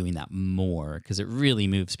to be doing that more because it really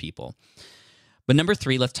moves people. But number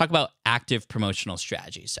 3, let's talk about active promotional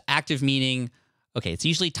strategies. Active meaning, okay, it's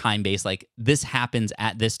usually time-based, like this happens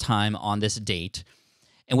at this time on this date.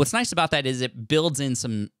 And what's nice about that is it builds in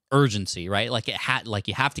some urgency, right? Like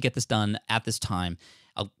you have to get this done at this time.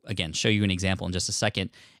 I'll, again, show you an example in just a second.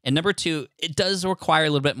 And number 2, it does require a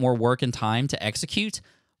little bit more work and time to execute,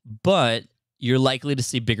 but you're likely to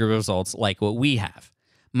see bigger results like what we have.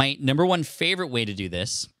 My number 1 favorite way to do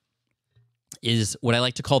this is what I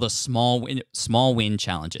like to call the small win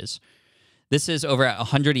challenges. This is over at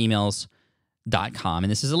 100emails.com,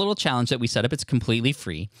 and this is a little challenge that we set up. It's completely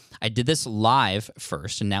free. I did this live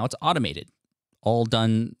first, and now it's automated, all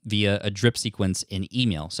done via a drip sequence in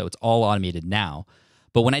email, so it's all automated now.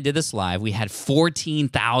 But when I did this live, we had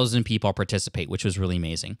 14,000 people participate, which was really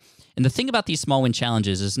amazing. And the thing about these small win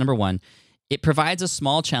challenges is, number 1, it provides a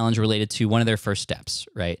small challenge related to one of their first steps,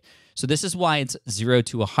 right? So this is why it's 0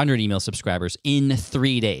 to 100 email subscribers in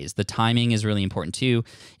 3 days. The timing is really important too.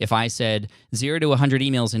 If I said 0 to 100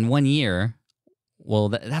 emails in 1 year, well,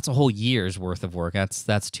 that's a whole year's worth of work.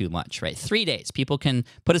 That's too much, right? 3 days. People can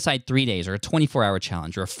put aside 3 days or a 24-hour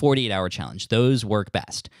challenge or a 48-hour challenge. Those work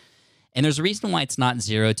best. And there's a reason why it's not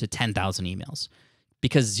 0 to 10,000 emails,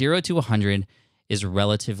 because 0 to 100 is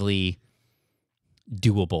relatively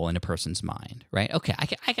doable in a person's mind, right? Okay,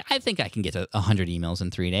 I think I can get to 100 emails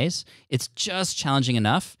in 3 days. It's just challenging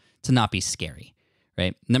enough to not be scary,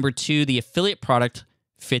 right? Number 2, the affiliate product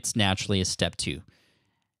fits naturally as step 2.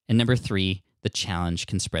 And number 3, the challenge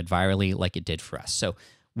can spread virally like it did for us. So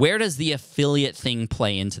where does the affiliate thing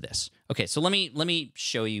play into this? Okay, so let me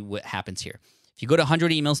show you what happens here. If you go to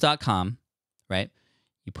 100emails.com, right,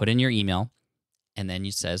 you put in your email, and then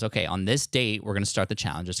it says, okay, on this date, we're going to start the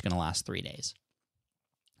challenge. It's going to last 3 days.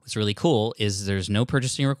 What's really cool is there's no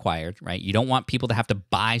purchasing required, right? You don't want people to have to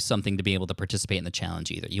buy something to be able to participate in the challenge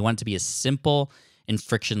either. You want it to be as simple and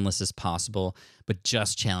frictionless as possible, but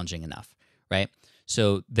just challenging enough, right?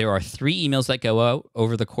 So there are 3 emails that go out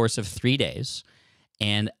over the course of 3 days,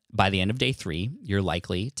 and by the end of day 3, you're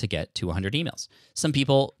likely to get to 100 emails. Some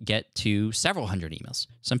people get to several hundred emails.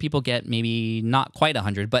 Some people get maybe not quite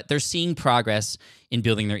 100, but they're seeing progress in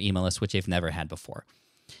building their email list, which they've never had before.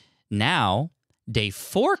 Now, day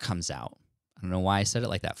 4 comes out. I don't know why I said it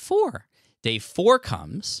like that. 4. Day 4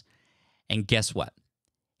 comes, and guess what?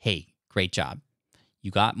 Hey, great job.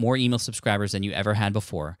 You got more email subscribers than you ever had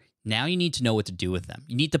before. Now you need to know what to do with them.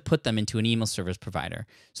 You need to put them into an email service provider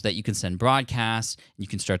so that you can send broadcasts, and you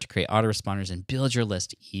can start to create autoresponders and build your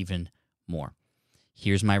list even more.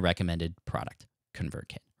 Here's my recommended product,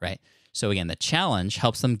 ConvertKit, right? So again, the challenge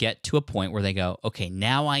helps them get to a point where they go, okay,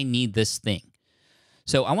 now I need this thing.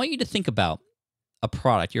 So I want you to think about a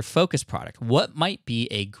product, your focus product. What might be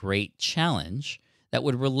a great challenge that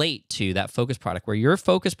would relate to that focus product, where your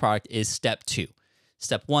focus product is step 2.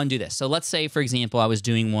 Step 1, do this. So let's say, for example, I was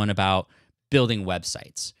doing one about building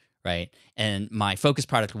websites, right? And my focus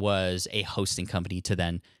product was a hosting company to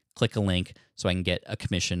then click a link so I can get a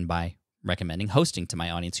commission by recommending hosting to my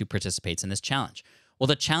audience who participates in this challenge. Well,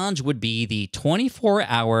 the challenge would be the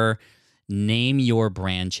 24-hour Name Your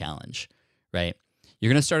Brand challenge, right?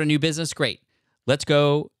 You're going to start a new business? Great. Let's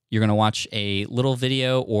go. You're going to watch a little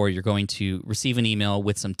video, or you're going to receive an email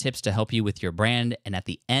with some tips to help you with your brand. And at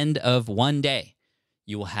the end of 1 day,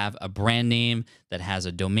 you will have a brand name that has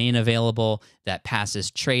a domain available that passes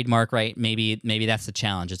trademark, right? Maybe that's the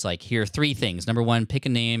challenge. It's like, here are 3 things. Number 1, pick a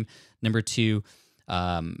name. Number 2,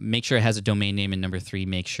 make sure it has a domain name. And number 3,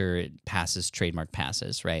 make sure it passes trademark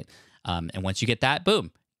passes, right? And once you get that,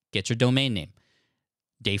 boom, get your domain name.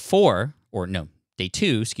 Day day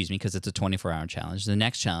 2, excuse me, because it's a 24-hour challenge. The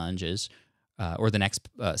next challenge is, or the next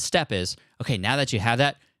step is, okay, now that you have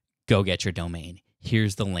that, go get your domain.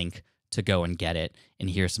 Here's the link to go and get it, and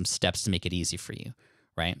here's some steps to make it easy for you,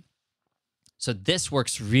 right? So this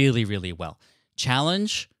works really, really well.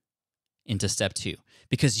 Challenge into step 2,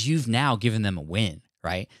 because you've now given them a win,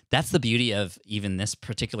 right? That's the beauty of even this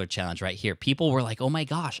particular challenge right here. People were like, oh my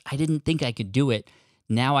gosh, I didn't think I could do it.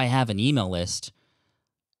 Now I have an email list.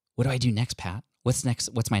 What do I do next, Pat? What's next?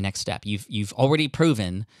 What's my next step? You've already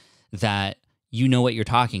proven that you know what you're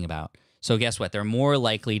talking about. So guess what? They're more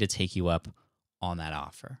likely to take you up on that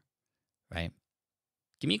offer, right?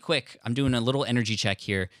 Give me a quick, I'm doing a little energy check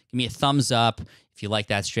here. Give me a thumbs up if you like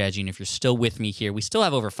that strategy. And if you're still with me here, we still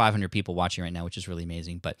have over 500 people watching right now, which is really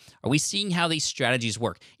amazing. But are we seeing how these strategies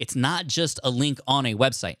work? It's not just a link on a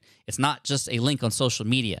website. It's not just a link on social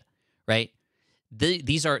media, right?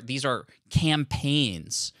 These are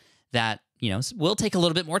campaigns that, will take a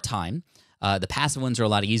little bit more time. The passive ones are a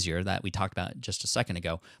lot easier, that we talked about just a second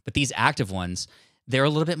ago. But these active ones, they're a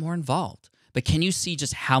little bit more involved. But can you see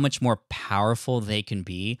just how much more powerful they can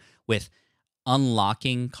be with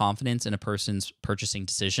unlocking confidence in a person's purchasing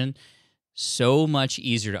decision? So much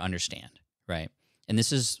easier to understand, right? And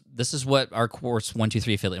this is what our course 1, 2,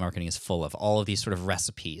 3 Affiliate Marketing is full of, all of these sort of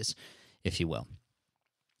recipes, if you will.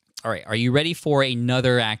 All right, are you ready for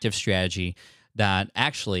another active strategy that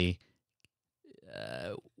actually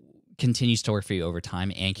continues to work for you over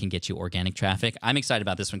time and can get you organic traffic? I'm excited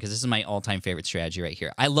about this one because this is my all-time favorite strategy right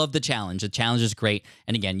here. I love the challenge. The challenge is great.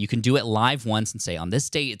 And again, you can do it live once and say, on this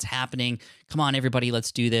date, it's happening. Come on, everybody,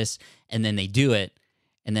 let's do this. And then they do it.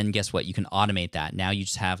 And then guess what? You can automate that. Now you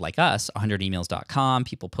just have, like us, 100emails.com.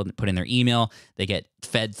 People put in their email. They get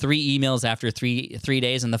fed 3 emails after three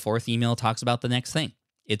days, and the 4th email talks about the next thing.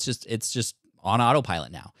 It's just on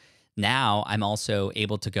autopilot now. Now I'm also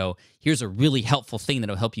able to go, here's a really helpful thing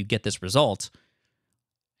that'll help you get this result.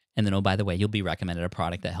 And then, oh, by the way, you'll be recommended a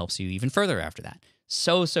product that helps you even further after that.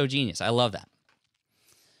 So genius. I love that.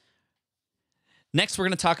 Next, we're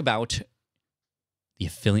going to talk about the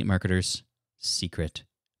affiliate marketer's secret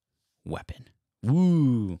weapon.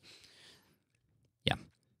 Woo. Yeah.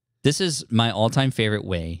 This is my all-time favorite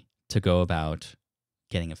way to go about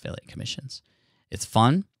getting affiliate commissions. It's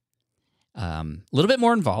fun. A little bit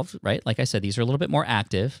more involved, right? Like I said, these are a little bit more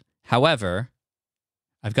active. However,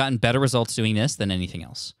 I've gotten better results doing this than anything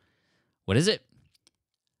else. What is it?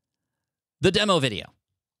 The demo video.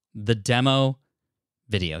 The demo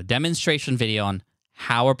video. Demonstration video on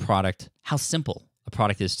how simple a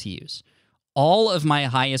product is to use. All of my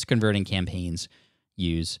highest converting campaigns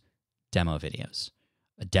use demo videos.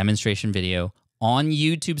 A demonstration video on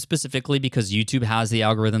YouTube specifically, because YouTube has the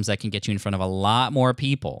algorithms that can get you in front of a lot more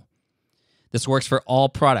people. This works for all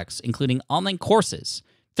products, including online courses,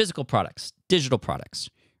 physical products, digital products,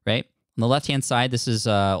 right? On the left-hand side, this is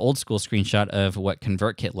an old school screenshot of what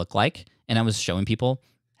ConvertKit looked like, and I was showing people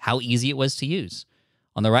how easy it was to use.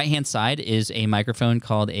 On the right-hand side is a microphone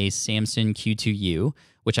called a Samson Q2U,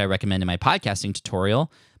 which I recommend in my podcasting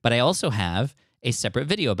tutorial, but I also have a separate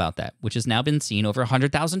video about that, which has now been seen over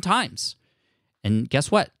 100,000 times. And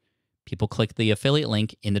guess what? People click the affiliate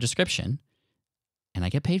link in the description, and I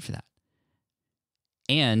get paid for that.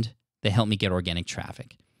 And they help me get organic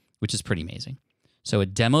traffic, which is pretty amazing. So a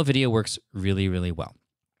demo video works really, really well.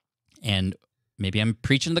 And maybe I'm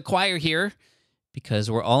preaching to the choir here because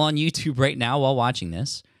we're all on YouTube right now while watching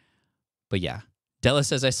this. But yeah, Della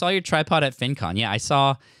says, I saw your tripod at FinCon. Yeah, I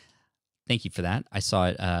saw. Thank you for that. I saw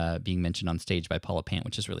it being mentioned on stage by Paula Pant,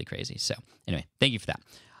 which is really crazy. So anyway, thank you for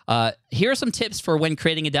that. Here are some tips for when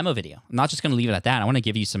creating a demo video. I'm not just going to leave it at that. I want to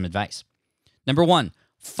give you some advice. Number 1,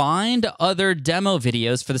 find other demo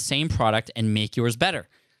videos for the same product and make yours better.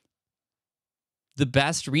 The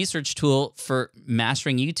best research tool for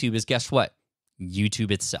mastering YouTube is, guess what?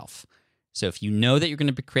 YouTube itself. So if you know that you're going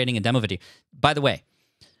to be creating a demo video, by the way,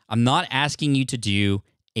 I'm not asking you to do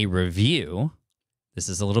a review. This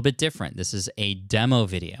is a little bit different. This is a demo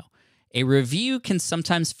video. A review can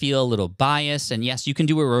sometimes feel a little biased, and yes, you can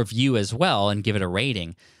do a review as well and give it a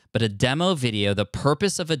rating. But a demo video, the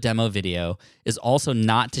purpose of a demo video is also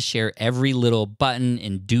not to share every little button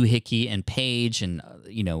and doohickey and page and,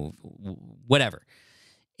 whatever.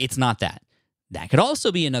 It's not that. That could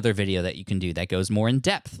also be another video that you can do that goes more in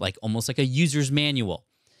depth, like almost like a user's manual.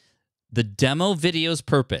 The demo video's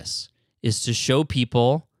purpose is to show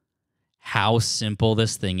people how simple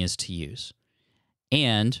this thing is to use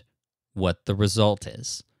and what the result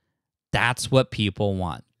is. That's what people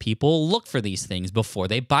want. People look for these things before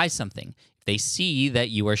they buy something. If they see that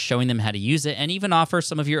you are showing them how to use it and even offer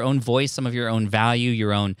some of your own voice, some of your own value,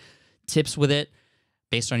 your own tips with it,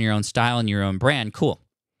 based on your own style and your own brand, cool.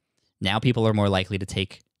 Now people are more likely to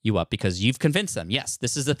take you up because you've convinced them, yes,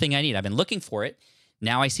 this is the thing I need. I've been looking for it.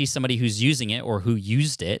 Now I see somebody who's using it or who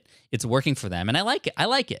used it. It's working for them, and I like it. I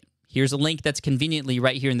like it. Here's a link that's conveniently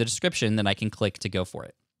right here in the description that I can click to go for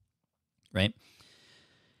it, right?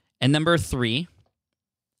 And number 3,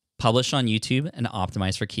 publish on YouTube and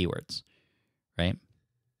optimize for keywords, right?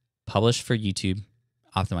 Publish for YouTube,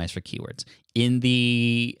 optimize for keywords. In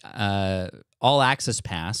the All Access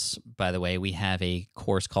Pass, by the way, we have a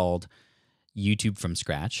course called YouTube from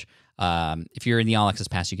Scratch. If you're in the All Access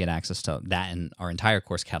Pass, you get access to that and our entire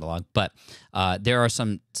course catalog. But there are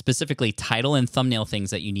some specifically title and thumbnail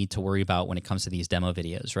things that you need to worry about when it comes to these demo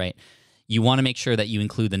videos, right? You want to make sure that you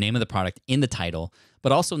include the name of the product in the title,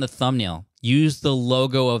 but also in the thumbnail. Use the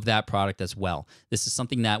logo of that product as well. This is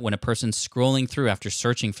something that when a person's scrolling through after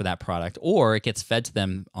searching for that product, or it gets fed to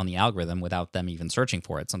them on the algorithm without them even searching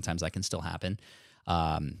for it, sometimes that can still happen,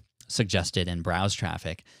 suggested and browse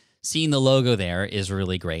traffic. Seeing the logo there is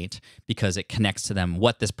really great because it connects to them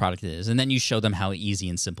what this product is, and then you show them how easy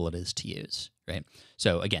and simple it is to use, right?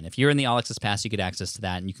 So again, if you're in the All Access Pass, you get access to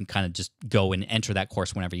that, and you can kind of just go and enter that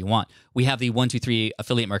course whenever you want. We have the 123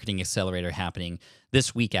 Affiliate Marketing Accelerator happening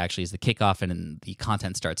this week, actually, is the kickoff, and the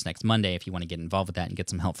content starts next Monday if you want to get involved with that and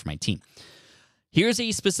get some help from my team. Here's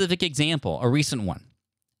a specific example, a recent one.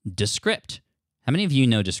 Descript. How many of you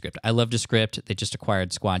know Descript? I love Descript. They just acquired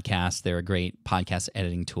Squadcast. They're a great podcast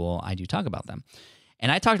editing tool. I do talk about them.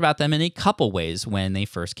 And I talked about them in a couple ways when they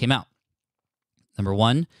first came out. Number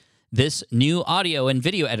 1, this new audio and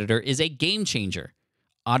video editor is a game changer.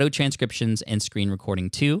 Auto transcriptions and screen recording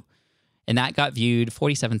too. And that got viewed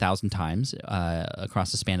 47,000 times across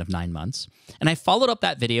the span of 9 months. And I followed up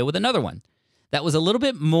that video with another one that was a little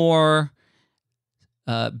bit more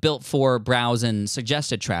built for browse and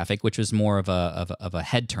suggested traffic, which was more of a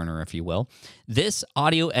head turner, if you will. This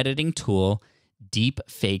audio editing tool deep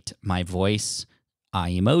faked my voice,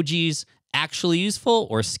 eye emojis, actually useful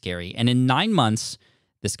or scary. And in 9 months,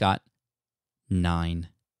 this got 1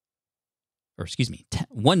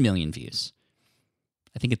 million views.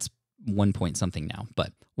 I think it's 1 point something now,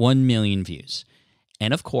 but 1 million views.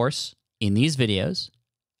 And of course, in these videos,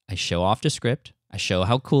 I show off Descript, I show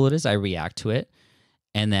how cool it is, I react to it,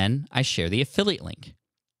 and then I share the affiliate link.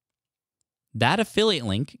 That affiliate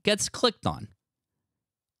link gets clicked on.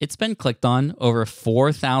 It's been clicked on over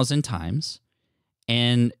 4,000 times.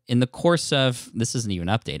 And in the course of, this isn't even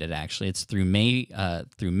updated actually, it's through May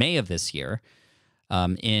of this year,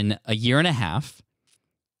 in a year and a half,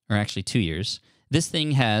 or actually 2 years, this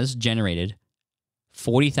thing has generated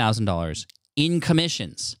 $40,000 in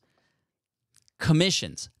commissions.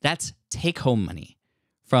 Commissions, that's take-home money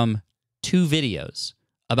from 2 videos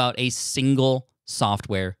about a single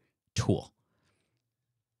software tool.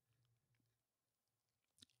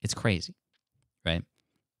 It's crazy, right?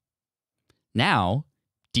 Now,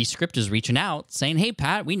 Descript is reaching out saying, hey,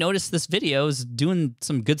 Pat, we noticed this video is doing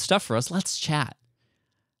some good stuff for us. Let's chat.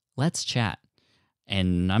 Let's chat.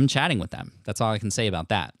 And I'm chatting with them. That's all I can say about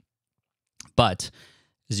that. But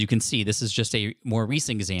as you can see, this is just a more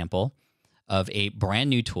recent example of a brand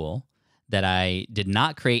new tool that I did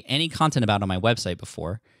not create any content about on my website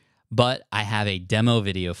before, but I have a demo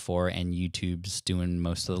video for, and YouTube's doing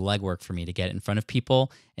most of the legwork for me to get in front of people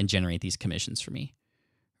and generate these commissions for me,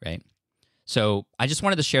 right? So I just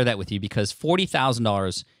wanted to share that with you because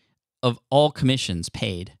 $40,000 of all commissions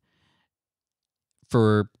paid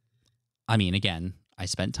for, I mean, again, I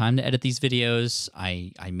spent time to edit these videos.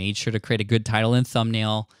 I made sure to create a good title and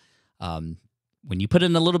thumbnail. When you put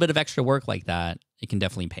in a little bit of extra work like that, it can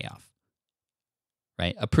definitely pay off.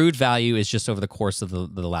 Right? Approved value is just over the course of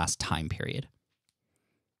the last time period.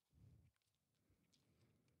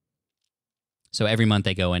 So every month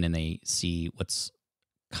they go in and they see what's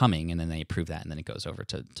coming, and then they approve that, and then it goes over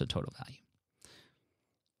to total value.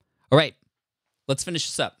 All right, let's finish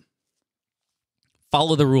this up.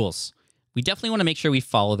 Follow the rules. We definitely want to make sure we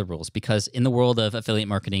follow the rules because in the world of affiliate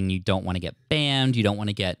marketing, you don't want to get banned. You don't want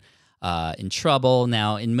to get in trouble.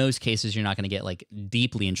 Now, in most cases, you're not going to get like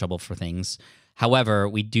deeply in trouble for things. However,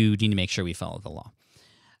 we do need to make sure we follow the law.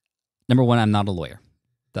 Number 1, I'm not a lawyer.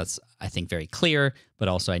 That's, I think, very clear, but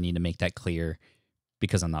also I need to make that clear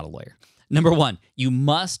because I'm not a lawyer. Number 1, you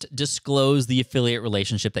must disclose the affiliate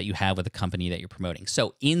relationship that you have with the company that you're promoting.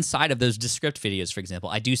 So inside of those Descript videos, for example,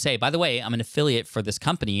 I do say, by the way, I'm an affiliate for this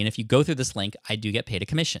company, and if you go through this link, I do get paid a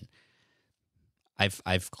commission.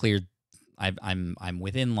 I've cleared, I'm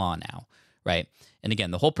within law now, right? And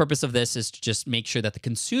again, the whole purpose of this is to just make sure that the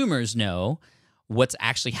consumers know what's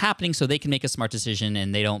actually happening so they can make a smart decision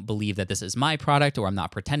and they don't believe that this is my product or I'm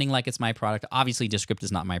not pretending like it's my product. Obviously, Descript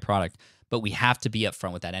is not my product, but we have to be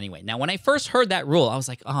upfront with that anyway. Now, when I first heard that rule, I was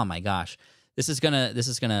like, oh my gosh, this is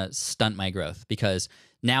gonna stunt my growth because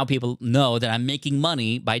now people know that I'm making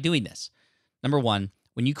money by doing this. Number one,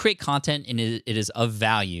 when you create content and it is of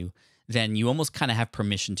value, then you almost kind of have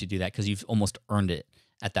permission to do that because you've almost earned it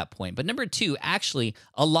at that point. But number two, actually,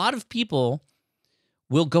 a lot of people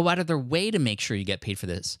will go out of their way to make sure you get paid for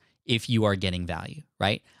this if you are getting value,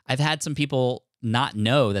 right? I've had some people not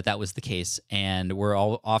know that that was the case, and we're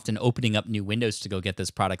all often opening up new windows to go get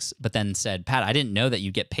those products, but then said, Pat, I didn't know that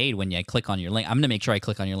you get paid when you click on your link. I'm going to make sure I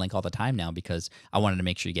click on your link all the time now because I wanted to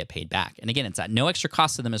make sure you get paid back. And again, it's at no extra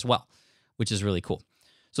cost to them as well, which is really cool.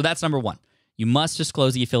 So that's number one. You must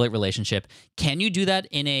disclose the affiliate relationship. Can you do that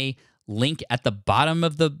in a link at the bottom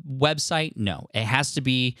of the website? No. It has to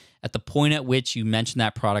be at the point at which you mention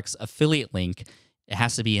that product's affiliate link. It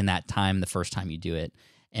has to be in that time, the first time you do it.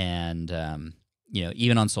 And,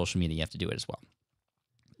 even on social media, you have to do it as well.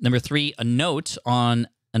 Number three, a note on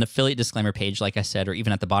an affiliate disclaimer page, like I said, or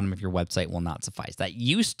even at the bottom of your website will not suffice. That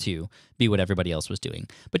used to be what everybody else was doing,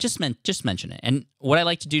 but just mention it. And what I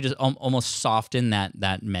like to do to almost soften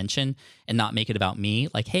that mention and not make it about me,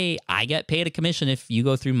 like, hey, I get paid a commission if you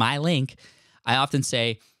go through my link. I often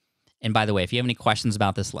say, and by the way, if you have any questions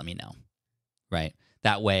about this, let me know, right?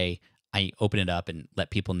 That way I open it up and let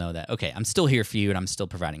people know that, okay, I'm still here for you and I'm still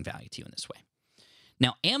providing value to you in this way.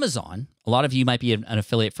 Now, Amazon, a lot of you might be an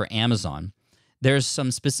affiliate for Amazon. There's some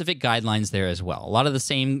specific guidelines there as well. A lot of the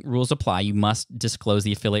same rules apply. You must disclose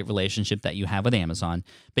the affiliate relationship that you have with Amazon.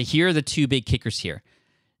 But here are the two big kickers here.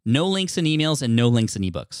 No links in emails and no links in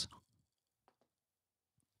ebooks.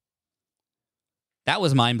 That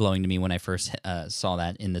was mind-blowing to me when I first saw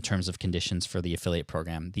that in the terms of conditions for the affiliate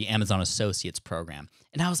program, the Amazon Associates program.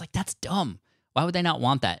 And I was like, that's dumb. Why would they not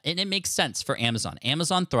want that? And it makes sense for Amazon.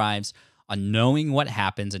 Amazon thrives on knowing what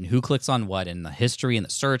happens and who clicks on what and the history and the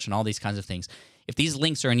search and all these kinds of things. If these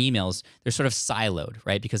links are in emails, they're sort of siloed,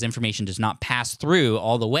 right? Because information does not pass through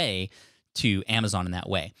all the way to Amazon in that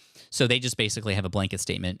way. So they just basically have a blanket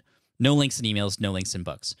statement, no links in emails, no links in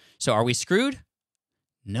books. So are we screwed?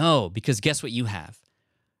 No, because guess what you have?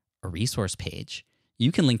 A resource page.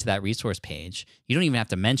 You can link to that resource page. You don't even have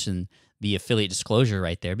to mention the affiliate disclosure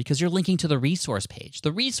right there because you're linking to the resource page.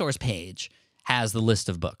 The resource page has the list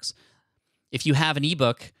of books. If you have an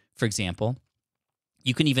ebook, for example,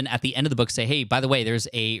 you can even at the end of the book say, hey, by the way, there's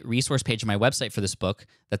a resource page on my website for this book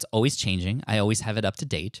that's always changing. I always have it up to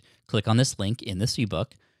date. Click on this link in this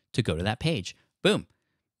ebook to go to that page. Boom.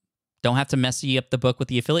 Don't have to messy up the book with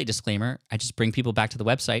the affiliate disclaimer. I just bring people back to the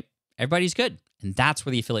website. Everybody's good. And that's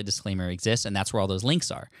where the affiliate disclaimer exists, and that's where all those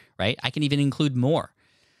links are, right? I can even include more.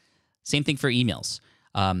 Same thing for emails.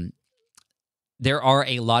 There are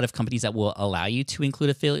a lot of companies that will allow you to include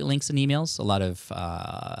affiliate links in emails. A lot of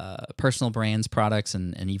personal brands, products,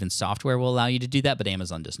 and even software will allow you to do that, but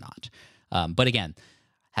Amazon does not. But again,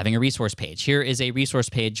 having a resource page. Here is a resource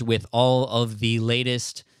page with all of the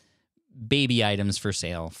latest baby items for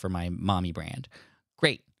sale for my mommy brand.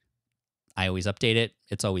 Great. I always update it.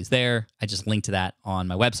 It's always there. I just link to that on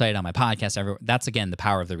my website, on my podcast. Everywhere. That's, again, the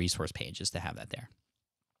power of the resource page is to have that there.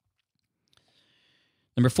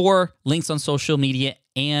 Number four, links on social media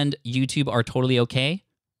and YouTube are totally okay.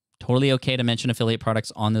 Totally okay to mention affiliate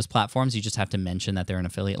products on those platforms. You just have to mention that they're an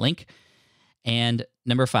affiliate link. And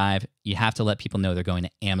number five, you have to let people know they're going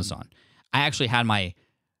to Amazon. I actually had my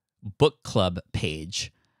book club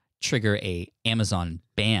page trigger a Amazon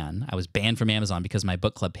ban. I was banned from Amazon because of my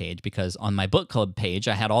book club page, because on my book club page,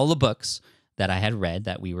 I had all the books that I had read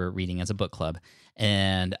that we were reading as a book club.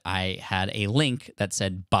 And I had a link that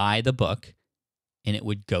said, buy the book, and it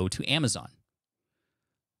would go to Amazon.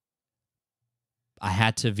 I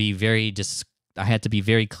had to be very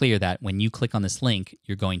clear that when you click on this link,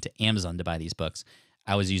 you're going to Amazon to buy these books.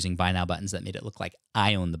 I was using buy now buttons that made it look like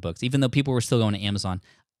I owned the books, even though people were still going to Amazon.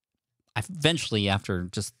 I eventually, after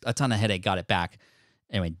just a ton of headache, got it back.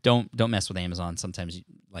 Anyway, don't mess with Amazon. Sometimes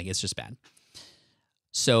it's just bad.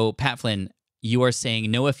 So Pat Flynn, you are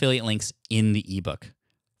saying no affiliate links in the ebook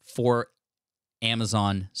for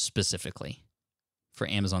Amazon specifically. For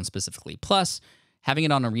Amazon specifically. Plus, having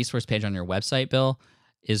it on a resource page on your website, Bill,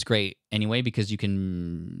 is great anyway because you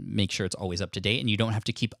can make sure it's always up to date and you don't have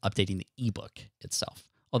to keep updating the ebook itself.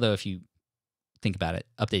 Although if you think about it,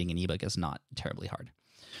 updating an ebook is not terribly hard.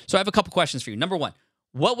 So I have a couple questions for you. Number one,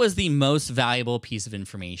 what was the most valuable piece of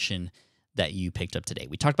information that you picked up today?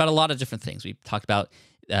 We talked about a lot of different things. We talked about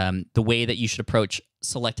the way that you should approach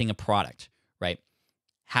selecting a product, right?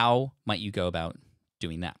 How might you go about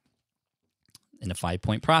doing that? In a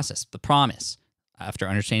 5-point process, the promise, after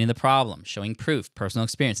understanding the problem, showing proof, personal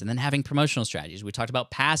experience, and then having promotional strategies. We talked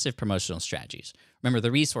about passive promotional strategies. Remember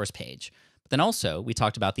the resource page. But then also we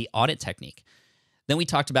talked about the audit technique. Then we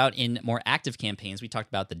talked about in more active campaigns, we talked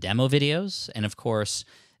about the demo videos and, of course,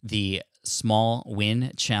 the small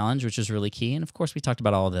win challenge, which is really key. And, of course, we talked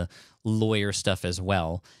about all the lawyer stuff as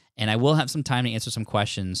well. And I will have some time to answer some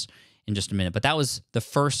questions in just a minute. But that was the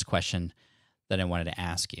first question that I wanted to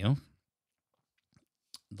ask you.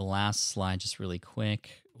 The last slide, just really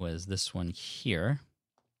quick, was this one here.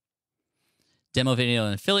 Demo video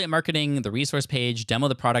and affiliate marketing, the resource page, demo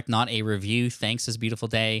the product, not a review. Thanks, this beautiful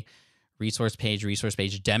day. Resource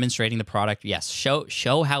page, demonstrating the product. Yes,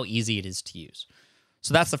 show how easy it is to use.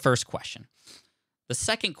 So that's the first question. The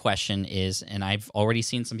second question is, and I've already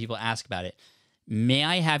seen some people ask about it, may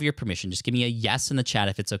I have your permission? Just give me a yes in the chat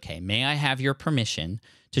if it's okay. May I have your permission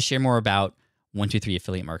to share more about 123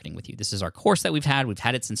 Affiliate Marketing with you? This is our course that we've had. We've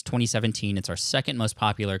had it since 2017. It's our second most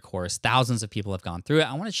popular course. Thousands of people have gone through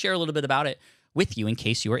it. I want to share a little bit about it with you in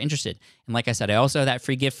case you are interested. And like I said, I also have that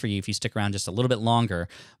free gift for you if you stick around just a little bit longer.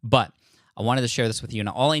 But I wanted to share this with you, and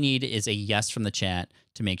all I need is a yes from the chat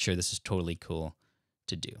to make sure this is totally cool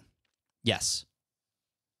to do. Yes.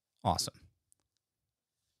 Awesome.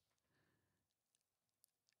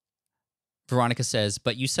 Veronica says,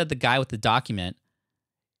 but you said the guy with the document.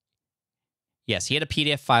 Yes, he had a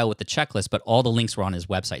PDF file with the checklist, but all the links were on his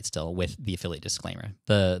website still with the affiliate disclaimer.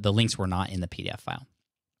 The links were not in the PDF file.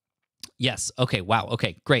 Yes. Okay. Wow.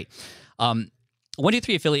 Okay. Great.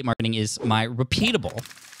 123 Affiliate Marketing is my repeatable,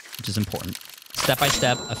 which is important,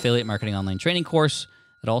 step-by-step affiliate marketing online training course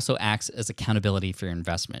that also acts as accountability for your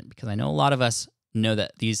investment. Because I know a lot of us know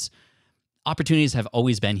that these opportunities have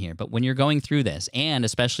always been here, but when you're going through this, and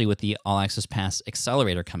especially with the All Access Pass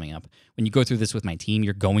Accelerator coming up, when you go through this with my team,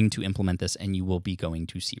 you're going to implement this and you will be going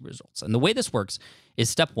to see results. And the way this works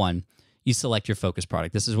is step one, you select your focus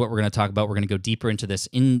product. This is what we're going to talk about. We're going to go deeper into this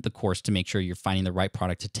in the course to make sure you're finding the right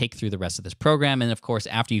product to take through the rest of this program. And of course,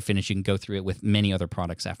 after you finish, you can go through it with many other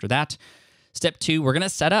products after that. Step two, we're going to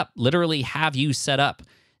set up, literally have you set up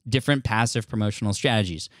different passive promotional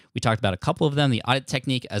strategies. We talked about a couple of them, the audit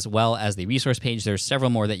technique as well as the resource page. There's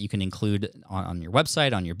several more that you can include on your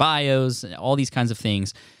website, on your bios, all these kinds of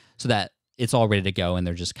things so that it's all ready to go and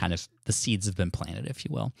they're just kind of, the seeds have been planted, if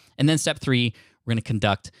you will. And then step three, we're going to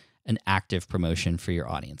conduct an active promotion for your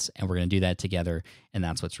audience. And we're going to do that together. And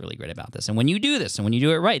that's what's really great about this. And when you do this and when you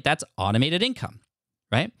do it right, that's automated income,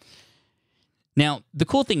 right? Now, the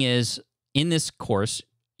cool thing is in this course,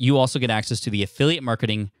 you also get access to the affiliate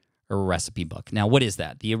marketing recipe book. Now, what is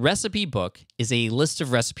that? The recipe book is a list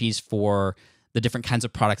of recipes for the different kinds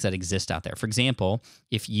of products that exist out there. For example,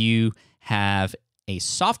 if you have a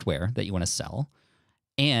software that you want to sell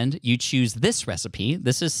and you choose this recipe,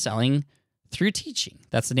 this is selling through teaching.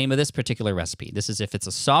 That's the name of this particular recipe. This is if it's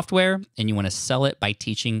a software and you want to sell it by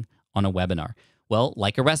teaching on a webinar. Well,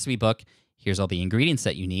 like a recipe book, here's all the ingredients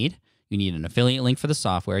that you need. You need an affiliate link for the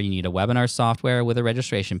software. You need a webinar software with a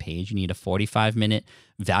registration page. You need a 45-minute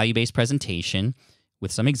value-based presentation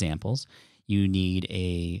with some examples. You need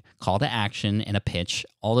a call to action and a pitch.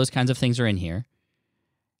 All those kinds of things are in here.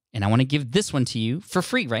 And I want to give this one to you for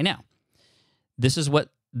free right now. This is what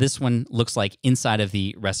this one looks like inside of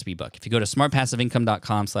the recipe book. If you go to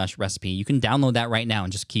smartpassiveincome.com/recipe, you can download that right now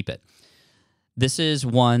and just keep it. This is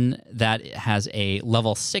one that has a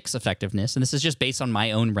level 6 effectiveness, and this is just based on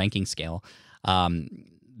my own ranking scale,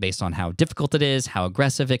 based on how difficult it is, how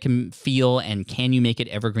aggressive it can feel, and can you make it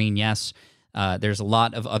evergreen? Yes. There's a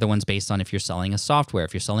lot of other ones based on if you're selling a software,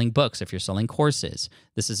 if you're selling books, if you're selling courses.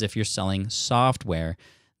 This is if you're selling software.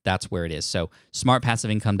 That's where it is. So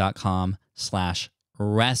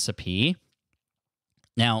smartpassiveincome.com/recipe.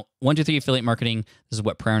 Now, 123 Affiliate Marketing, this is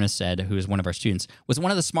what Prerna said, who is one of our students, was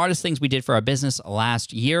one of the smartest things we did for our business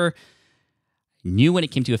last year. Knew when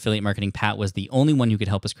it came to affiliate marketing, Pat was the only one who could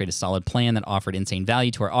help us create a solid plan that offered insane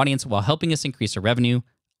value to our audience while helping us increase our revenue.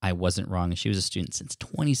 I wasn't wrong. She was a student since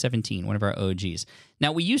 2017, one of our OGs.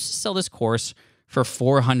 Now, we used to sell this course for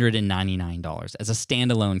 $499 as a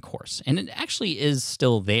standalone course, and it actually is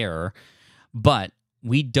still there, but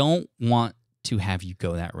we don't want to have you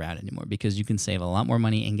go that route anymore because you can save a lot more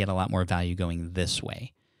money and get a lot more value going this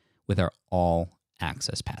way with our All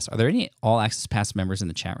Access Pass. Are there any All Access Pass members in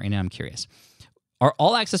the chat right now? I'm curious. Our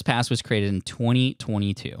All Access Pass was created in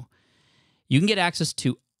 2022. You can get access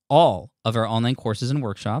to all of our online courses and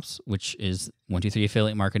workshops, which is 123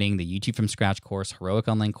 Affiliate Marketing, the YouTube from Scratch course, Heroic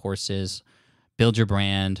Online Courses, Build Your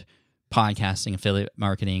Brand, podcasting, affiliate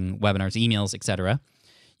marketing, webinars, emails, etc.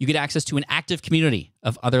 You get access to an active community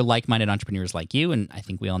of other like-minded entrepreneurs like you, and I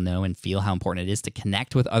think we all know and feel how important it is to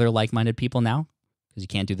connect with other like-minded people now. because you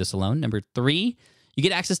can't do this alone. Number 3, you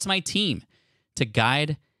get access to my team to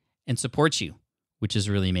guide and support you, which is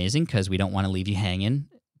really amazing because we don't want to leave you hanging.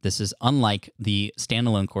 This is unlike the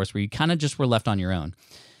standalone course where you kind of just were left on your own.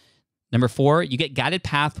 Number 4, you get guided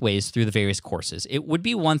pathways through the various courses. It would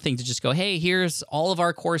be one thing to just go, hey, here's all of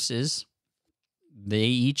our courses. They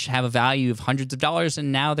each have a value of hundreds of dollars,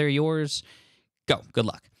 and now they're yours. Go. Good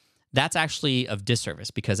luck. That's actually of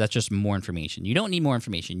disservice because that's just more information. You don't need more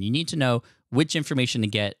information. You need to know which information to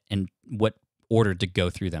get and what order to go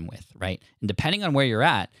through them with, right? And depending on where you're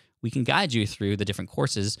at, we can guide you through the different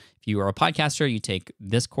courses. If you are a podcaster, you take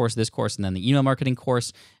this course, and then the email marketing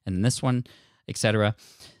course, and then this one, etc.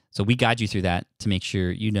 So we guide you through that to make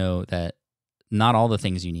sure you know that not all the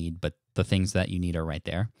things you need, but the things that you need are right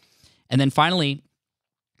there. And then finally,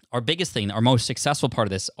 our biggest thing, our most successful part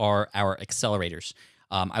of this are our accelerators.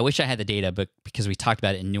 I wish I had the data, but because we talked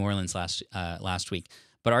about it in New Orleans last week.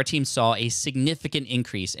 But our team saw a significant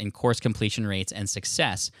increase in course completion rates and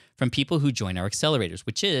success from people who join our accelerators,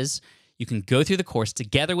 which is you can go through the course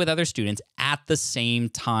together with other students at the same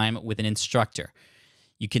time with an instructor.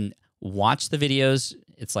 You can watch the videos.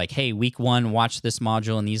 It's like, hey, week 1, watch this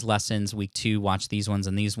module and these lessons. Week 2, watch these ones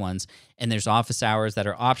and these ones. And there's office hours that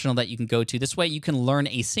are optional that you can go to. This way you can learn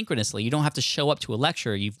asynchronously. You don't have to show up to a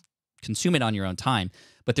lecture. You consume it on your own time.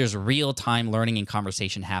 But there's real-time learning and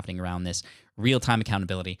conversation happening around this, real-time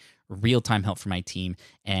accountability, real-time help from my team.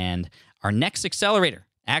 And our next accelerator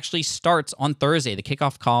actually starts on Thursday. The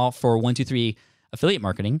kickoff call for 123 affiliate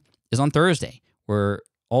marketing is on Thursday. We're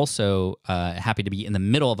also happy to be in the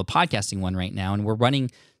middle of a podcasting one right now, and we're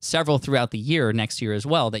running several throughout the year next year as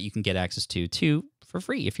well that you can get access to for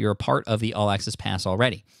free if you're a part of the All Access Pass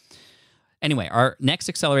already. Anyway, our next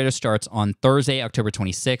accelerator starts on Thursday, October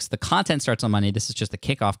 26th. The content starts on Monday. This is just the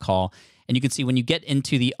kickoff call. And you can see when you get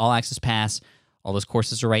into the All Access Pass, all those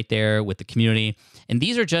courses are right there with the community. And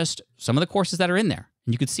these are just some of the courses that are in there.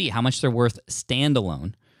 And you can see how much they're worth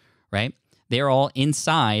standalone, right? They are all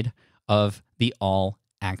inside of the All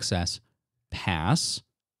Access Pass.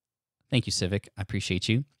 Thank you, Civic. I appreciate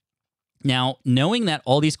you. Now, knowing that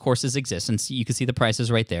all these courses exist, and you can see the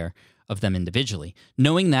prices right there of them individually,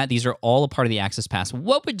 knowing that these are all a part of the Access Pass,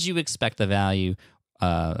 what would you expect the value,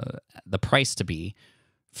 the price to be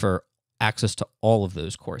for access to all of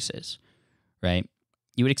those courses, right?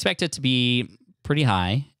 You would expect it to be pretty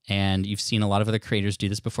high, and you've seen a lot of other creators do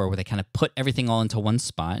this before where they kind of put everything all into one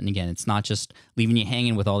spot. And again, it's not just leaving you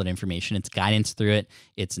hanging with all that information. It's guidance through it.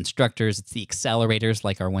 It's instructors. It's the accelerators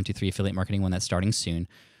like our 123 affiliate marketing one that's starting soon.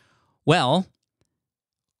 Well,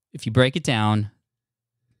 if you break it down,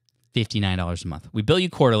 $59 a month. We bill you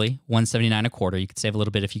quarterly, $179 a quarter. You could save a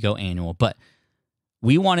little bit if you go annual, but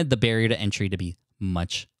we wanted the barrier to entry to be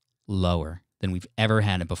much lower than we've ever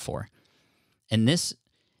had it before. And this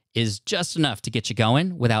is just enough to get you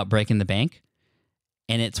going without breaking the bank.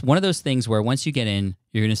 And it's one of those things where once you get in,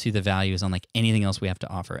 you're going to see the value is unlike anything else we have to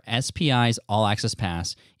offer. SPI's All Access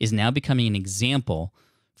Pass is now becoming an example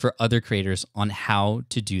for other creators on how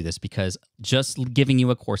to do this because just giving you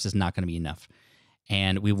a course is not going to be enough.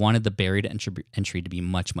 And we wanted the barrier to entry to be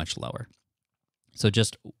much, much lower. So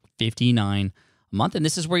just $59 a month, and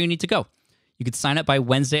this is where you need to go. You could sign up by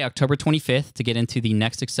Wednesday, October 25th to get into the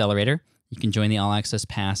next accelerator. You can join the All Access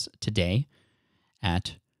Pass today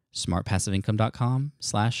at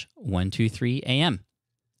smartpassiveincome.com/123am.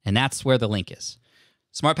 And that's where the link is.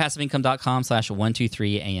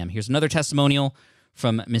 smartpassiveincome.com/123am. Here's another testimonial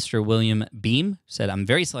from Mr. William Beam. Said, I'm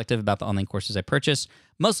very selective about the online courses I purchase,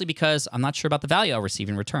 mostly because I'm not sure about the value I'll receive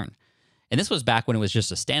in return. And this was back when it was just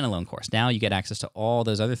a standalone course. Now you get access to all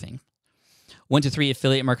those other things. 123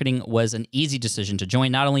 affiliate marketing was an easy decision to join.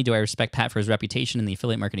 Not only do I respect Pat for his reputation in the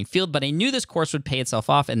affiliate marketing field, but I knew this course would pay itself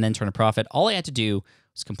off and then turn a profit. All I had to do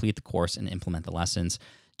was complete the course and implement the lessons.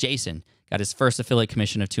 Jason got his first affiliate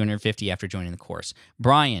commission of $250 after joining the course.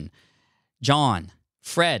 Brian, John,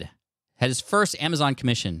 Fred had his first Amazon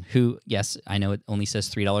commission, who, yes, I know it only says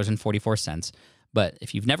 $3.44, but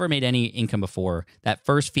if you've never made any income before, that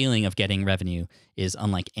first feeling of getting revenue is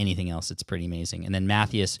unlike anything else. It's pretty amazing. And then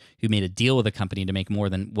Matthias, who made a deal with a company to make more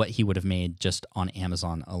than what he would have made just on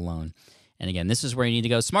Amazon alone. And again, this is where you need to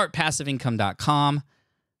go,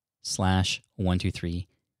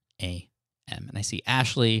 smartpassiveincome.com/123am. And I see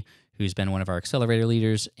Ashley, who's been one of our accelerator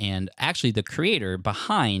leaders and actually the creator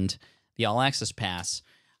behind the All Access Pass,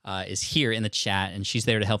 is here in the chat, and she's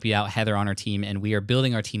there to help you out, Heather, on our team, and we are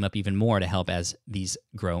building our team up even more to help as these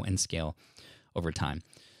grow and scale over time.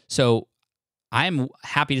 So I'm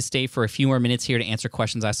happy to stay for a few more minutes here to answer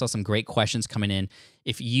questions. I saw some great questions coming in.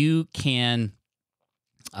 If you can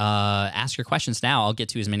ask your questions now, I'll get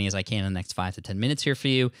to as many as I can in the next 5 to 10 minutes here for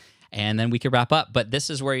you. and then we could wrap up. But this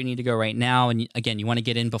is where you need to go right now. And again, you want to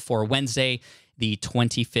get in before Wednesday, the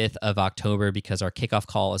 25th of October, because our kickoff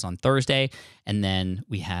call is on Thursday. And then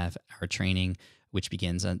we have our training, which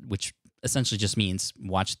begins on, which essentially just means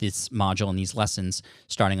watch this module and these lessons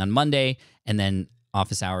starting on Monday, and then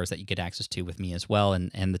office hours that you get access to with me as well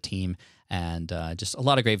and the team, and just a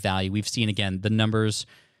lot of great value. We've seen, again, the numbers.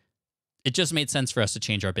 It just made sense for us to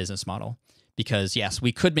change our business model because, yes,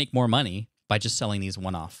 we could make more money by just selling these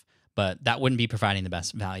one-off, but that wouldn't be providing the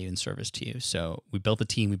best value and service to you. So we built the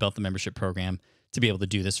team, we built the membership program to be able to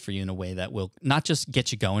do this for you in a way that will not just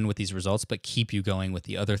get you going with these results, but keep you going with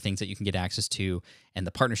the other things that you can get access to and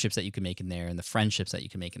the partnerships that you can make in there and the friendships that you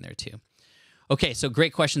can make in there too. Okay, so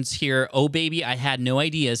great questions here. Oh, baby, I had no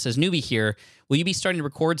idea, says Newbie here. Will you be starting to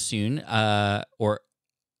record soon? Or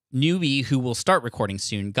Newbie, who will start recording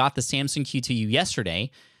soon, got the Samsung Q2U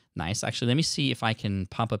yesterday. Nice. Actually, let me see if I can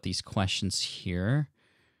pop up these questions here.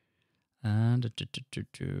 Let's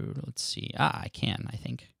see. I can, I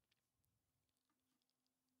think.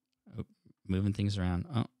 Oh, moving things around.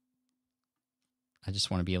 Oh, I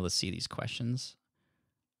just want to be able to see these questions.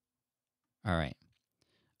 All right.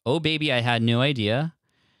 Oh, baby, I had no idea.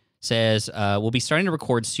 Says, we'll be starting to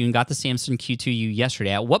record soon. Got the Samsung Q2U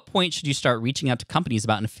yesterday. At what point should you start reaching out to companies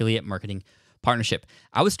about an affiliate marketing partnership?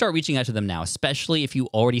 I would start reaching out to them now, especially if you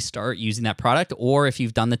already start using that product, or if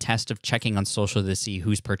you've done the test of checking on social to see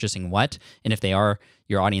who's purchasing what. And if they are,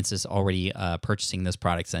 your audience is already purchasing those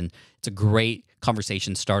products. And it's a great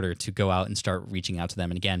conversation starter to go out and start reaching out to them.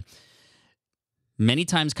 And again, many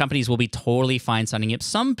times companies will be totally fine signing it.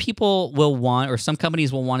 Some people will want, or some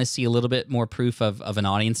companies will want to see a little bit more proof of an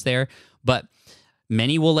audience there, but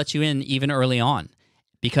many will let you in even early on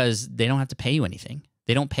because they don't have to pay you anything.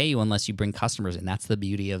 They don't pay you unless you bring customers in. That's the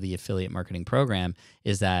beauty of the affiliate marketing program,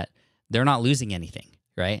 is that they're not losing anything,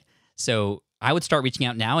 right? So I would start reaching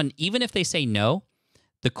out now. And even if they say no,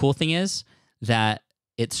 the cool thing is that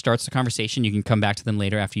it starts the conversation. You can come back to them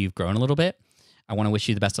later after you've grown a little bit. I want to wish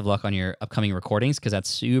you the best of luck on your upcoming recordings because that's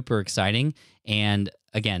super exciting. And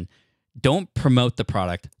again, don't promote the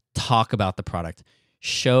product. Talk about the product.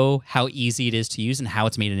 Show how easy it is to use and how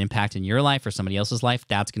it's made an impact in your life or somebody else's life.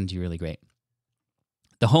 That's going to do really great.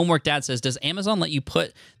 The Homework Dad says, does Amazon let you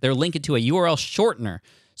put their link into a URL shortener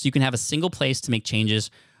so you can have a single place to make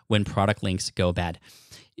changes when product links go bad?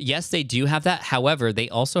 Yes, they do have that. However, they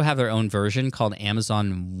also have their own version called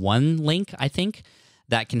Amazon One Link, I think,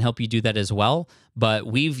 that can help you do that as well. But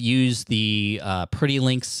we've used the Pretty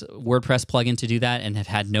Links WordPress plugin to do that and have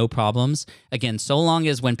had no problems. Again, so long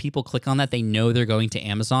as when people click on that, they know they're going to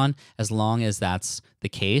Amazon. As long as that's the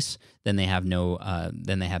case, then they have no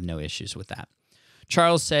issues with that.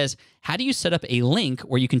 Charles says, how do you set up a link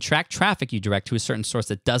where you can track traffic you direct to a certain source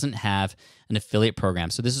that doesn't have an affiliate program?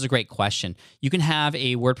 So this is a great question. You can have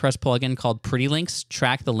a WordPress plugin called Pretty Links,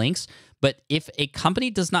 track the links. But if a company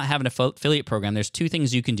does not have an affiliate program, there's two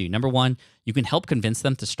things you can do. Number one, you can help convince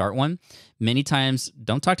them to start one. Many times,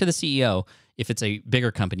 don't talk to the CEO if it's a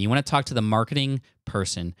bigger company. You want to talk to the marketing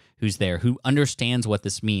person who's there, who understands what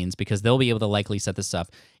this means, because they'll be able to likely set this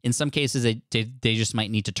up. In some cases, they just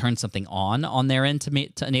might need to turn something on their end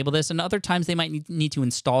to enable this. And other times, they might need to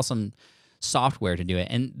install some software to do it.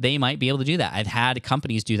 And they might be able to do that. I've had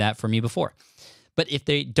companies do that for me before. But if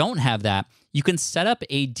they don't have that, you can set up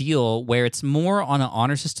a deal where it's more on an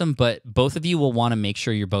honor system, but both of you will want to make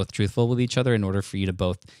sure you're both truthful with each other in order for you to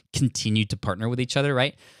both continue to partner with each other,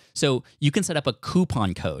 right? So you can set up a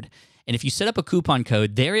coupon code. And if you set up a coupon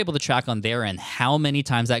code, they're able to track on their end how many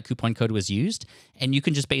times that coupon code was used. And you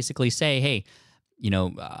can just basically say, hey,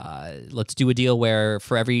 let's do a deal where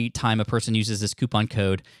for every time a person uses this coupon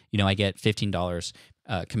code, I get $15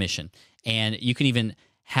 commission. And you can even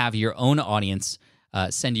have your own audience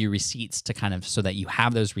send you receipts to kind of so that you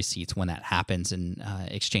have those receipts when that happens in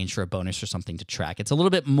exchange for a bonus or something to track. It's a little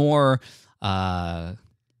bit more kind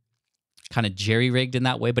of jerry-rigged in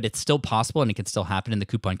that way, but it's still possible and it can still happen, and the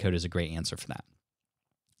coupon code is a great answer for that.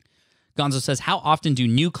 Gonzo says, how often do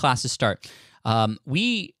new classes start?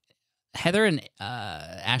 Heather and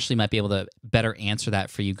Ashley might be able to better answer that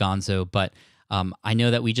for you, Gonzo, but I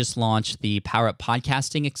know that we just launched the Power Up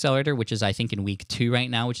Podcasting Accelerator, which is, I think, in week 2 right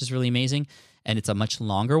now, which is really amazing. And it's a much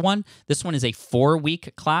longer one. This one is a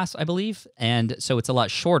 4-week class, I believe. And so it's a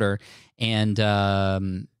lot shorter. And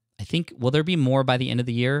I think, will there be more by the end of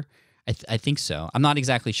the year? I think so. I'm not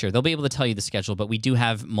exactly sure. They'll be able to tell you the schedule, but we do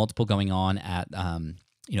have multiple going on at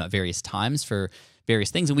at various times for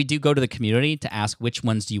various things. And we do go to the community to ask which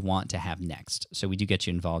ones do you want to have next. So we do get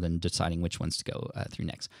you involved in deciding which ones to go through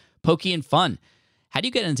next. Pokey and Fun. How do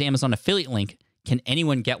you get into Amazon affiliate link Can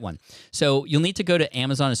anyone get one? So you'll need to go to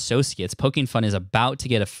Amazon Associates. Poking Fun is about to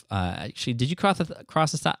get actually, did you cross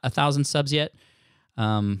 1,000 subs yet?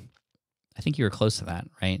 I think you were close to that,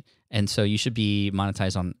 right? And so you should be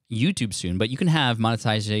monetized on YouTube soon, but you can have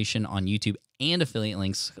monetization on YouTube and affiliate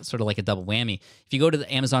links, sort of like a double whammy. If you go to the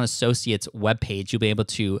Amazon Associates webpage, you'll be able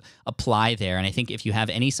to apply there. And I think if you have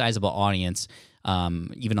any sizable audience,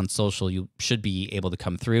 even on social, you should be able to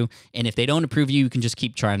come through. And if they don't approve you, you can just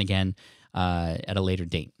keep trying again at a later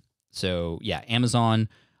date. So yeah, Amazon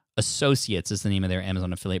Associates is the name of their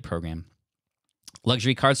Amazon affiliate program.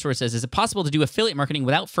 Luxury Card Store says, is it possible to do affiliate marketing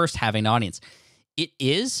without first having an audience? It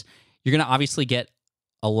is. You're going to obviously get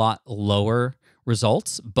a lot lower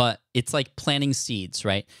results, but it's like planting seeds,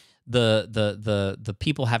 right? The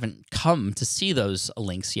people haven't come to see those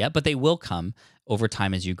links yet, but they will come over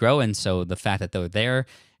time as you grow. And so the fact that they're there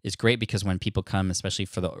is great, because when people come, especially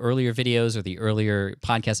for the earlier videos or the earlier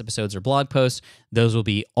podcast episodes or blog posts, those will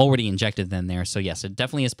be already injected in there. So yes, it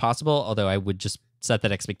definitely is possible, although I would just set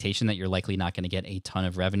that expectation that you're likely not going to get a ton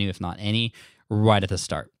of revenue, if not any, right at the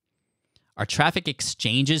start. Are traffic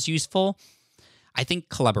exchanges useful? I think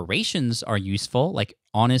collaborations are useful, like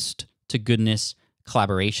honest to goodness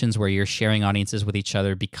collaborations where you're sharing audiences with each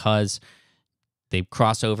other because they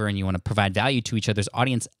cross over and you want to provide value to each other's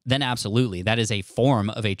audience. Then absolutely, that is a form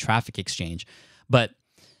of a traffic exchange. But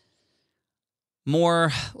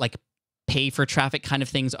more like pay for traffic kind of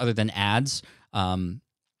things other than ads,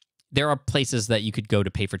 there are places that you could go to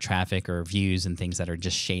pay for traffic or views and things that are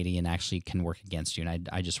just shady and actually can work against you. And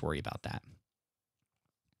I just worry about that.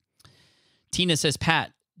 Tina says,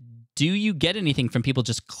 Pat, do you get anything from people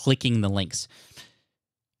just clicking the links?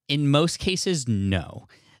 In most cases, no.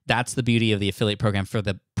 That's the beauty of the affiliate program for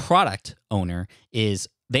the product owner, is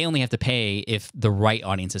they only have to pay if the right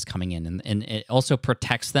audience is coming in. And it also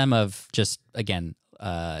protects them of just, again,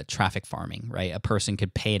 traffic farming, right? A person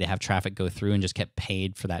could pay to have traffic go through and just get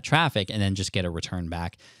paid for that traffic and then just get a return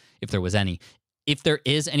back if there was any. If there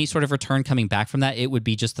is any sort of return coming back from that, it would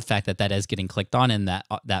be just the fact that that is getting clicked on, and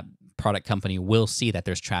that product company will see that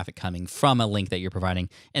there's traffic coming from a link that you're providing,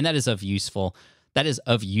 and that is of use for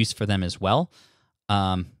them as well.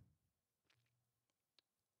 That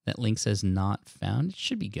link says not found. It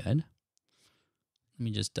should be good. Let me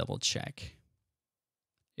just double check.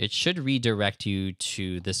 It should redirect you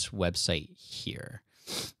to this website here.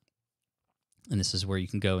 And this is where you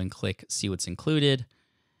can go and click see what's included.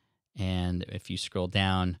 And if you scroll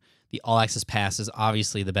down, the All Access Pass is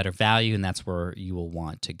obviously the better value, and that's where you will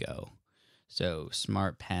want to go. So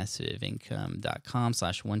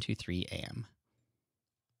smartpassiveincome.com/123am.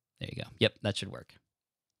 There you go. Yep, that should work.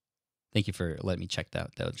 Thank you for letting me check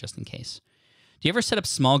that, though, just in case. Do you ever set up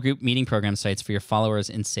small group meeting program sites for your followers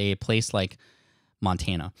in, say, a place like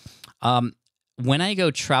Montana? When I go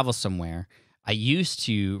travel somewhere, I used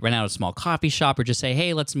to rent out a small coffee shop or just say,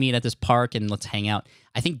 hey, let's meet at this park and let's hang out.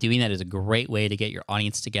 I think doing that is a great way to get your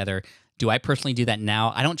audience together. Do I personally do that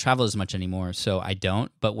now? I don't travel as much anymore, so I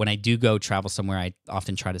don't. But when I do go travel somewhere, I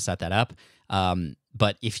often try to set that up.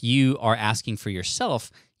 But if you are asking for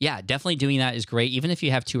yourself, yeah, definitely doing that is great. Even if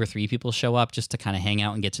you have 2 or 3 people show up just to kind of hang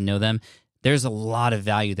out and get to know them, there's a lot of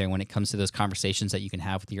value there when it comes to those conversations that you can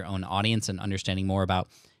have with your own audience and understanding more about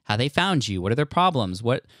how they found you. What are their problems?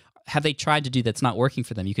 What have they tried to do that's not working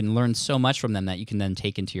for them? You can learn so much from them that you can then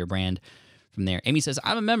take into your brand from there. Amy says,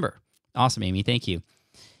 I'm a member. Awesome, Amy. Thank you.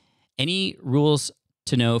 Any rules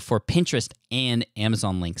to know for Pinterest and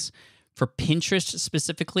Amazon links? For Pinterest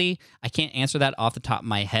specifically, I can't answer that off the top of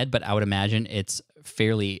my head, but I would imagine it's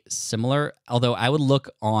fairly similar. Although I would look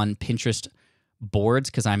on Pinterest boards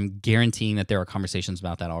because I'm guaranteeing that there are conversations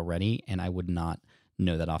about that already, and I would not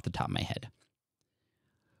know that off the top of my head.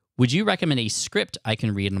 Would you recommend a script I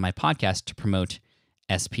can read on my podcast to promote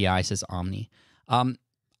SPI, says Omni? A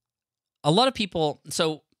lot of people,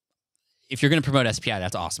 so if you're going to promote SPI,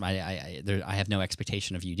 that's awesome. I have no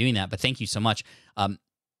expectation of you doing that, but thank you so much.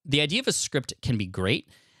 The idea of a script can be great.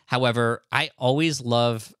 However, I always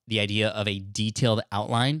love the idea of a detailed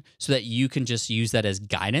outline so that you can just use that as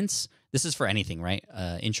guidance. This is for anything, right?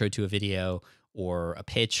 Intro to a video or a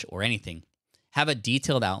pitch or anything. Have a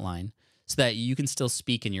detailed outline so that you can still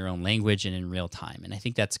speak in your own language and in real time. And I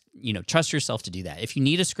think that's, trust yourself to do that. If you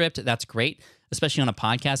need a script, that's great, especially on a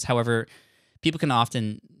podcast. However, people can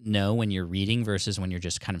often know when you're reading versus when you're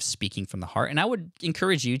just kind of speaking from the heart. And I would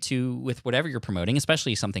encourage you to, with whatever you're promoting,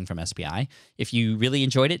 especially something from SPI, if you really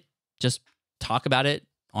enjoyed it, just talk about it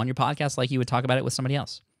on your podcast like you would talk about it with somebody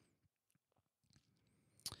else.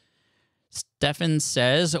 Stefan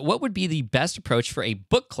says, what would be the best approach for a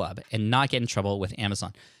book club and not get in trouble with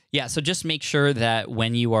Amazon? Yeah, so just make sure that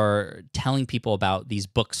when you are telling people about these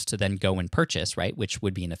books to then go and purchase, right, which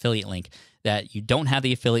would be an affiliate link, that you don't have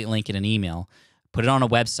the affiliate link in an email, put it on a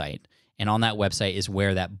website, and on that website is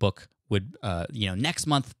where that book would, next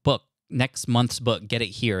month's book, get it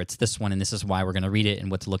here. It's this one, and this is why we're going to read it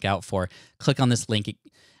and what to look out for. Click on this link,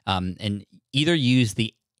 and either use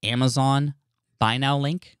the Amazon Buy Now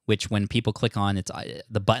link, which when people click on, it's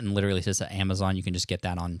the button literally says Amazon. You can just get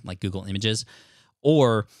that on like Google Images.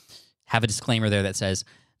 Or have a disclaimer there that says,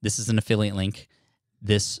 this is an affiliate link.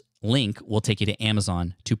 This link will take you to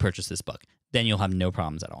Amazon to purchase this book. Then you'll have no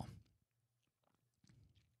problems at all.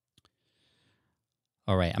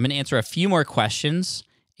 All right, I'm going to answer a few more questions.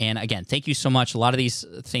 And again, thank you so much. A lot of these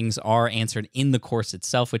things are answered in the course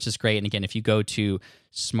itself, which is great. And again, if you go to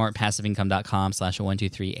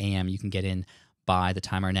smartpassiveincome.com/123am, you can get in by the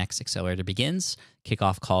time our next accelerator begins.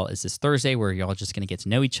 Kickoff call is this Thursday, where you're all just going to get to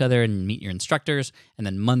know each other and meet your instructors. And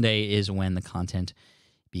then Monday is when the content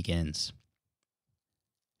begins.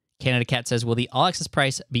 Canada Cat says, will the All Access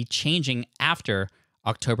price be changing after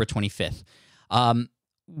October 25th?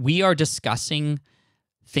 We are discussing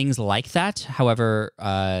things like that. However,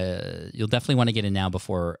 you'll definitely want to get in now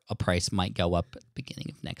before a price might go up at the beginning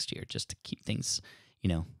of next year, just to keep things,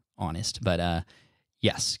 honest. But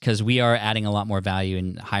yes, because we are adding a lot more value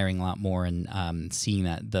and hiring a lot more, and seeing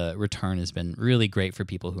that the return has been really great for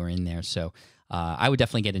people who are in there. So I would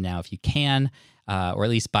definitely get in now if you can, or at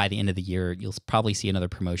least by the end of the year, you'll probably see another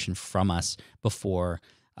promotion from us before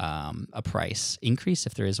a price increase,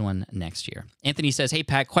 if there is one next year. Anthony says, hey,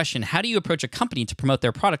 Pat, question. How do you approach a company to promote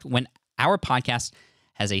their product when our podcast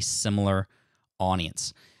has a similar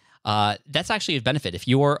audience? That's actually a benefit. If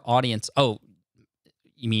your audience,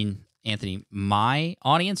 you mean, Anthony, my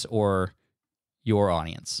audience or your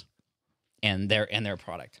audience and their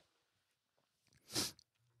product?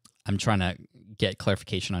 I'm trying to get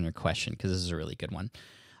clarification on your question because this is a really good one.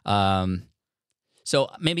 So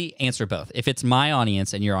maybe answer both. If it's my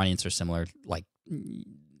audience and your audience are similar, like,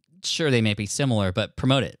 sure, they may be similar, but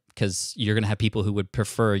promote it, because you're going to have people who would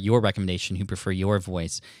prefer your recommendation, who prefer your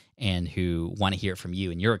voice, and who want to hear it from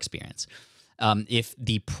you and your experience. If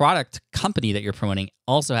the product company that you're promoting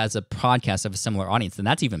also has a podcast of a similar audience, then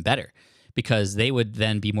that's even better, because they would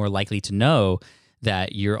then be more likely to know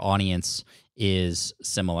that your audience is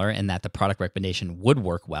similar and that the product recommendation would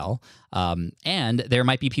work well. And there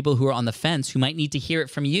might be people who are on the fence who might need to hear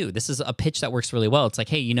it from you. This is a pitch that works really well. It's like,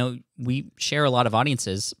 hey, we share a lot of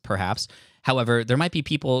audiences, perhaps. However, there might be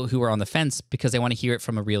people who are on the fence because they want to hear it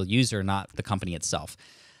from a real user, not the company itself.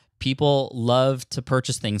 People love to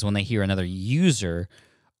purchase things when they hear another user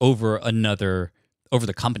over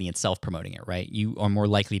the company itself promoting it, right? You are more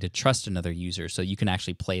likely to trust another user, so you can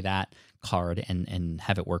actually play that card and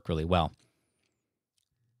have it work really well.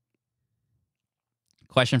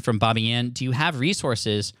 Question from Bobby Ann. Do you have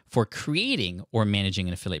resources for creating or managing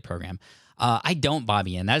an affiliate program? I don't,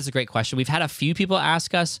 Bobby Ann. That is a great question. We've had a few people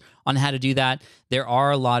ask us on how to do that. There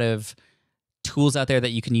are a lot of tools out there that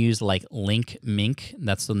you can use, like Link Mink.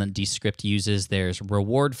 That's the one that Descript uses. There's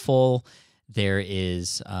Rewardful. There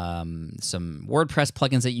is some WordPress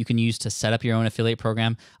plugins that you can use to set up your own affiliate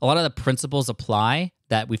program. A lot of the principles apply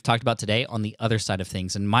that we've talked about today on the other side of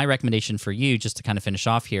things. And my recommendation for you, just to kind of finish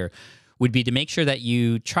off here, would be to make sure that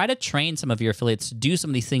you try to train some of your affiliates to do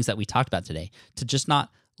some of these things that we talked about today, to just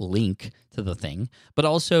not link to the thing, but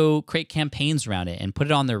also create campaigns around it and put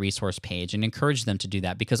it on their resource page and encourage them to do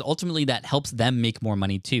that, because ultimately that helps them make more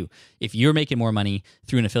money too. If you're making more money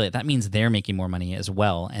through an affiliate, that means they're making more money as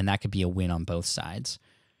well, and that could be a win on both sides.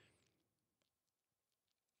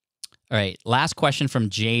 All right, last question from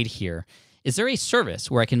Jade here. Is there a service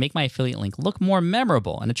where I can make my affiliate link look more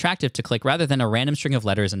memorable and attractive to click rather than a random string of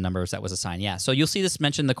letters and numbers that was assigned? Yeah, so you'll see this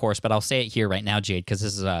mentioned in the course, but I'll say it here right now, Jade, because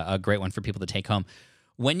this is a great one for people to take home.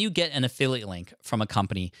 When you get an affiliate link from a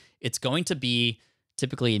company, it's going to be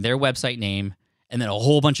typically their website name and then a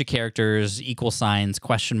whole bunch of characters, equal signs,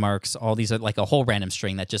 question marks, all these are like a whole random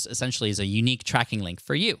string that just essentially is a unique tracking link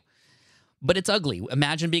for you. But it's ugly.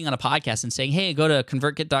 Imagine being on a podcast and saying, hey, go to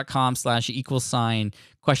convertkit.com/=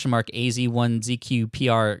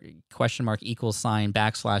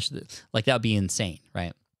 AZ1ZQPR ? Like, that would be insane,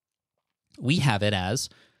 right? We have it as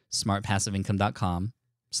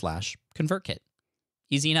smartpassiveincome.com/convertkit.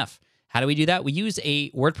 Easy enough. How do we do that? We use a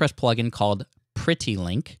WordPress plugin called Pretty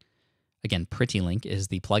Link. Again, Pretty Link is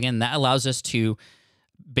the plugin that allows us to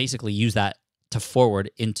basically use that to forward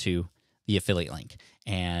into the affiliate link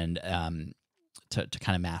and to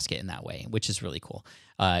kind of mask it in that way, which is really cool.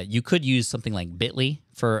 You could use something like Bitly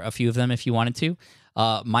for a few of them if you wanted to.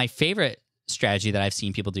 My favorite strategy that I've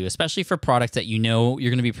seen people do, especially for products that you're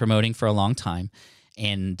going to be promoting for a long time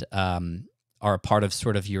and are a part of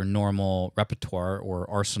sort of your normal repertoire or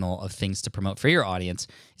arsenal of things to promote for your audience,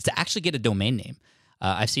 is to actually get a domain name.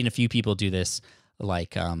 I've seen a few people do this,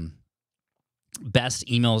 like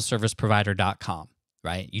bestemailserviceprovider.com,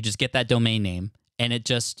 right? You just get that domain name, and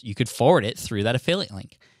you could forward it through that affiliate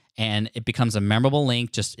link, and it becomes a memorable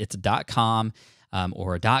link. Just it's a .com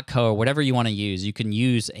or a .co or whatever you want to use. You can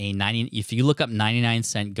use if you look up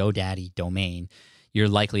 99-cent GoDaddy domain, you're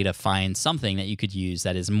likely to find something that you could use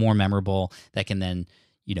that is more memorable, that can then,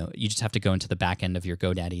 you just have to go into the back end of your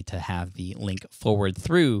GoDaddy to have the link forward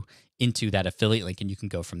through into that affiliate link, and you can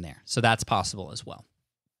go from there. So that's possible as well.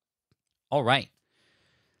 All right.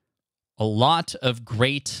 A lot of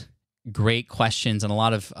great questions and a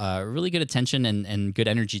lot of really good attention and good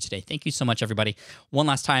energy today. Thank you so much, everybody. One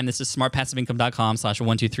last time, this is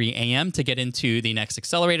smartpassiveincome.com/123am to get into the next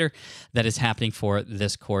accelerator that is happening for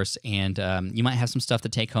this course. And you might have some stuff to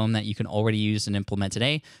take home that you can already use and implement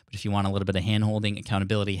today. But if you want a little bit of hand-holding,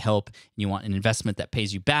 accountability, help, and you want an investment that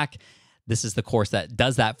pays you back, this is the course that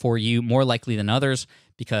does that for you more likely than others,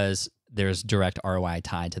 because there's direct ROI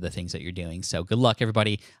tied to the things that you're doing. So good luck,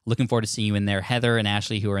 everybody. Looking forward to seeing you in there. Heather and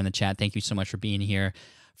Ashley, who are in the chat, thank you so much for being here.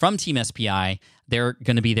 From Team SPI, they're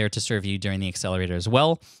going to be there to serve you during the accelerator as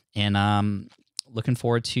well. And looking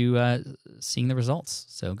forward to seeing the results.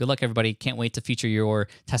 So good luck, everybody. Can't wait to feature your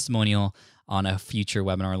testimonial on a future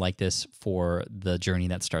webinar like this for the journey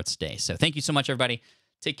that starts today. So thank you so much, everybody.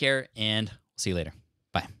 Take care, and we'll see you later.